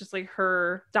this is just like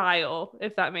her style,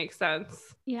 if that makes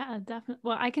sense. Yeah, definitely.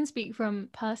 Well, I can speak from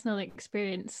personal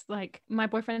experience. Like, my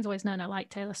boyfriend's always known I like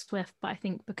Taylor Swift, but I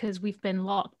think because we've been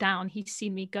locked down, he's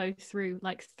seen me go through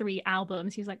like 3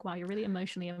 albums. He's like, wow, you're really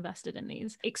emotionally invested in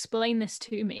these. Explain this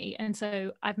to me. And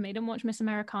so I've made him watch Miss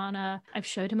Americana. I've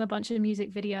showed him a bunch of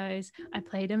music videos. I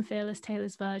played him Fearless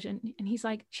Taylor's version. And he's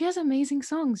like, she has amazing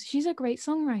songs. She's a great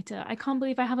songwriter. I can't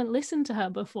believe I haven't listened to her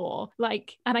before.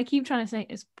 Like, and I keep trying to say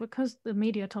it's because the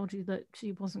media told you that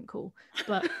she wasn't cool.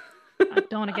 But I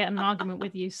don't want to get in an argument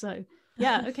with you. So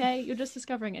yeah, okay, you're just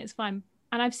discovering it. It's fine.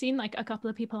 And I've seen like a couple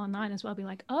of people online as well be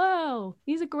like, oh,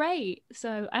 these are great.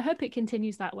 So I hope it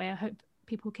continues that way. I hope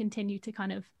people continue to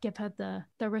kind of give her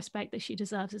the respect that she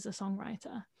deserves as a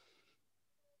songwriter.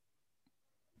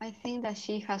 I think that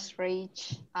she has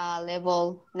reached a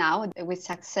level now with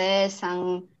success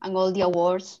and all the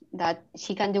awards that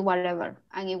she can do whatever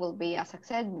and it will be a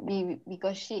success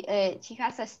because she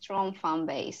has a strong fan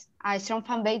base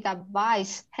that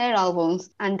buys her albums,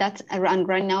 and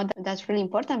right now that's really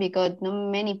important because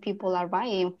not many people are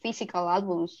buying physical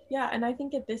albums. Yeah, and I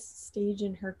think at this stage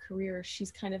in her career,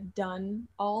 she's kind of done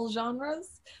all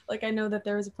genres. Like, I know that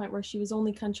there was a point where she was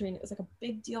only country, and it was like a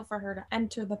big deal for her to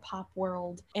enter the pop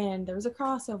world. And there was a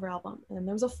crossover album, and then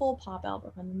there was a full pop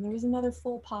album, and then there was another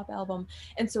full pop album.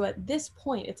 And so at this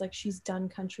point, it's like she's done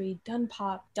country, done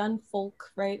pop, done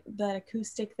folk, right? The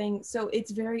acoustic thing. So it's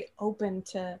very open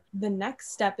to the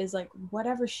next step is like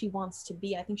whatever she wants to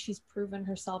be. I think she's proven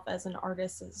herself as an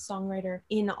artist, as a songwriter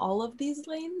in all of these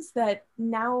lanes, that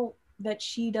now that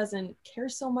she doesn't care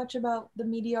so much about the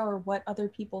media or what other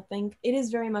people think. It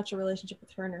is very much a relationship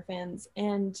with her and her fans,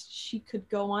 and she could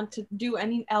go on to do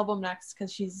any album next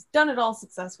because she's done it all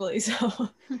successfully. So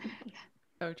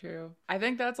So true. I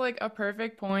think that's like a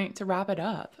perfect point to wrap it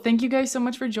up. Thank you guys so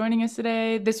much for joining us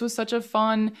today. This was such a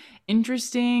fun,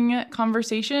 interesting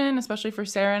conversation, especially for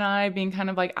Sarah and I being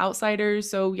kind of like outsiders.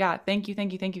 So yeah, thank you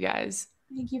guys.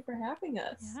 Thank you for having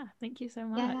us. Yeah, thank you so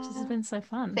much. This has been so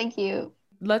fun. Thank you.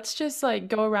 Let's just like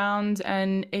go around,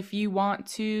 and if you want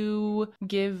to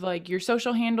give like your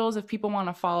social handles, if people want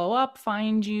to follow up,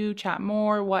 find you, chat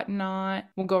more, whatnot,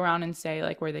 we'll go around and say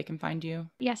like where they can find you.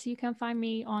 Yes, you can find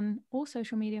me on all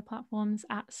social media platforms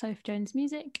at Soph Jones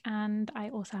Music, and I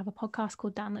also have a podcast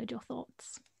called Download Your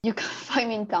Thoughts. You can find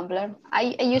me in Tumblr.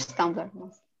 I use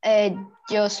Tumblr.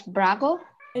 Just Brago.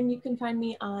 And you can find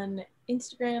me on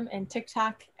Instagram and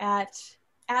TikTok at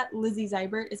Lizzie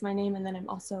Zybert is my name, and then I'm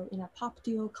also in a pop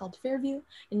duo called Fairview,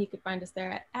 and you can find us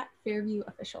there at Fairview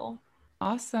Official.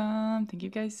 Awesome. Thank you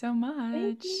guys so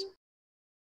much.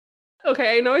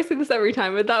 Okay, I know I say this every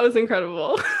time, but that was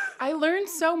incredible. I learned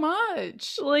so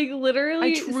much. Like,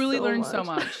 literally, I truly learned so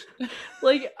much.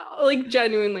 like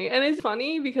genuinely. And it's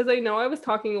funny because I know I was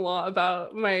talking a lot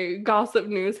about my gossip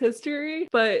news history,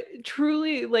 but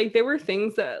truly, like, there were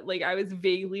things that like I was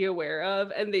vaguely aware of,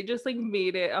 and they just like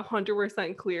made it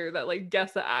 100% clear that like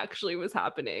Gessa actually was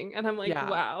happening. And I'm like,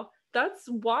 wow, that's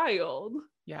wild.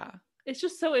 Yeah. It's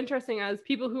just so interesting as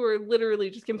people who are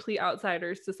literally just complete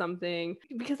outsiders to something,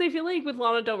 because I feel like with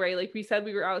Lana Del Rey, like we said,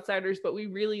 we were outsiders, but we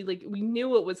really like, we knew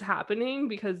what was happening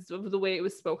because of the way it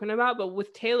was spoken about. But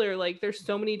with Taylor, like there's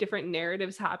so many different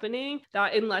narratives happening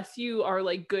that unless you are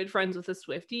like good friends with a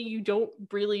Swiftie, you don't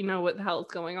really know what the hell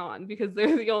is going on because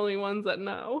they're the only ones that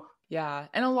know. Yeah.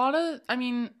 And a lot of, I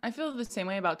mean, I feel the same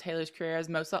way about Taylor's career as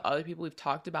most of the other people we've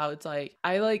talked about. It's like,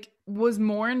 I like was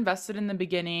more invested in the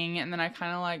beginning, and then I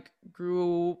kind of like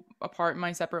grew apart in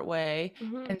my separate way.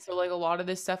 Mm-hmm. And so like a lot of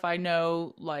this stuff I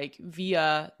know like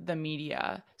via the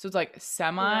media. So it's like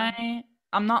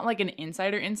I'm not like an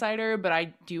insider, but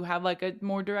I do have like a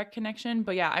more direct connection.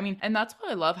 But yeah, I mean, and that's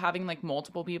why I love having like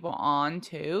multiple people on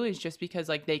too, is just because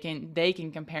like they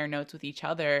can compare notes with each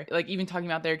other, like even talking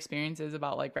about their experiences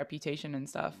about like Reputation and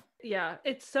stuff. Yeah,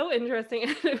 it's so interesting.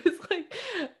 And it was like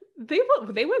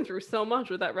they went through so much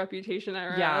with that Reputation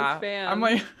era as fans. I'm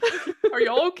like, are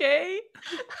y'all okay?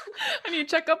 I need to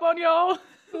check up on y'all.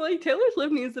 Like Taylor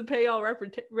Swift needs to pay all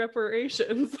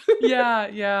reparations.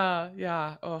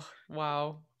 Yeah. Oh,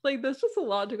 wow. Like there's just a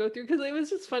lot to go through, because it was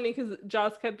just funny because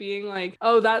Joss kept being like,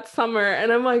 oh, that's Summer.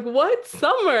 And I'm like, what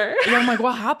Summer? Yeah, I'm like,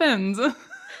 what happened?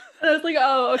 And I was like,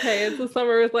 oh, okay, it's the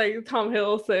summer with like Tom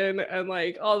Hiddleston and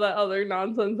like all that other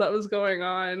nonsense that was going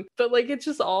on. But like it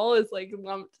just all is like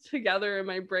lumped together in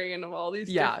my brain of all these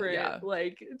different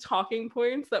like talking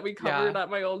points that we covered at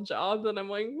my old job. And I'm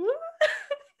like, what?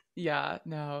 Yeah,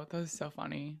 no, that was so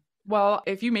funny. Well,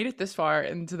 if you made it this far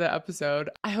into the episode,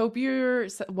 I hope you're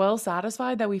well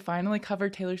satisfied that we finally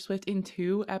covered Taylor Swift in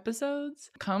 2 episodes.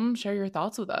 Come share your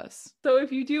thoughts with us. So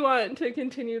if you do want to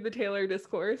continue the Taylor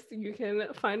discourse, you can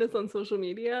find us on social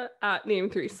media at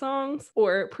Name3Songs,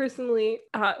 or personally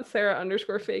at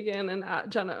Sarah_Fagan and at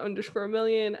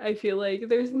Jenna_Million. I feel like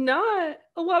there's not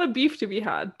a lot of beef to be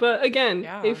had. But again,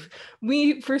 if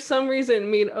we, for some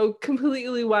reason, made a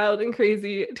completely wild and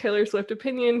crazy Taylor Swift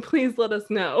opinion, please let us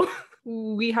know.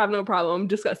 We have no problem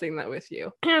discussing that with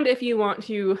you. And if you want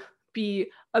to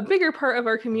be a bigger part of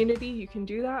our community, you can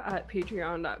do that at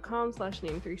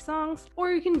patreon.com/Name3Songs,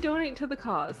 or you can donate to the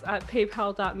cause at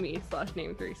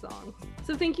paypal.me/Name3Songs.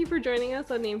 So thank you for joining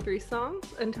us on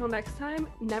Name3Songs. Until next time,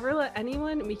 never let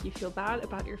anyone make you feel bad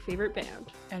about your favorite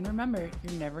band. And remember,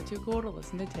 you're never too cool to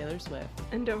listen to Taylor Swift.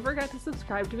 And don't forget to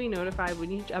subscribe to be notified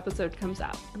when each episode comes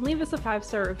out. And leave us a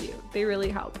 5-star review. They really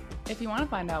help. If you want to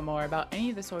find out more about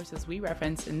any of the sources we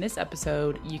referenced in this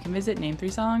episode, you can visit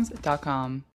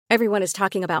Name3Songs.com. Everyone is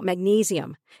talking about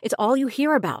magnesium. It's all you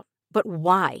hear about. But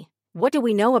why? What do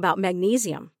we know about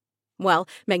magnesium? Well,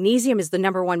 magnesium is the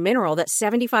 #1 mineral that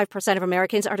 75% of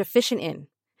Americans are deficient in.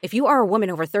 If you are a woman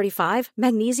over 35,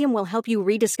 magnesium will help you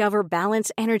rediscover balance,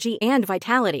 energy, and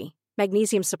vitality.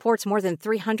 Magnesium supports more than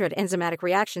 300 enzymatic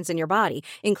reactions in your body,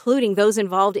 including those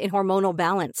involved in hormonal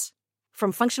balance.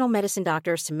 From functional medicine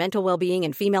doctors to mental well-being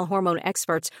and female hormone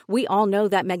experts, we all know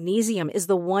that magnesium is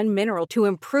the one mineral to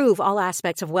improve all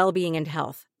aspects of well-being and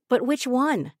health. But which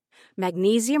one?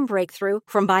 Magnesium Breakthrough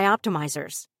from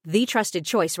Bioptimizers, the trusted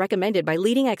choice recommended by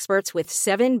leading experts with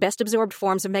 7 best-absorbed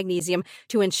forms of magnesium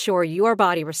to ensure your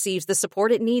body receives the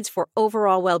support it needs for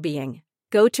overall well-being.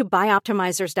 Go to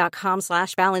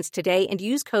bioptimizers.com/balance today and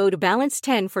use code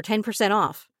BALANCE10 for 10%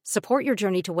 off. Support your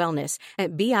journey to wellness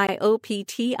at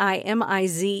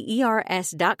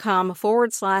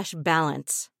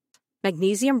bioptimizers.com/balance.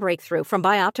 Magnesium Breakthrough from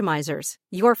Bioptimizers,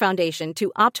 your foundation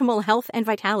to optimal health and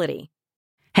vitality.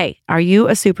 Hey, are you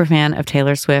a superfan of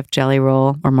Taylor Swift, Jelly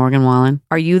Roll, or Morgan Wallen?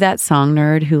 Are you that song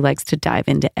nerd who likes to dive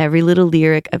into every little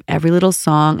lyric of every little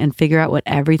song and figure out what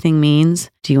everything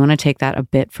means? Do you want to take that a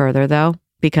bit further, though?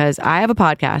 Because I have a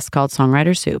podcast called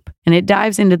Songwriter Soup, and it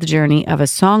dives into the journey of a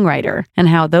songwriter and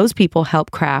how those people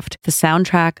help craft the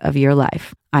soundtrack of your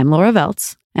life. I'm Laura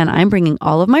Veltz, and I'm bringing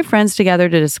all of my friends together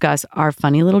to discuss our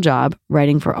funny little job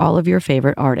writing for all of your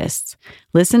favorite artists.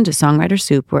 Listen to Songwriter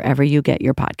Soup wherever you get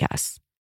your podcasts.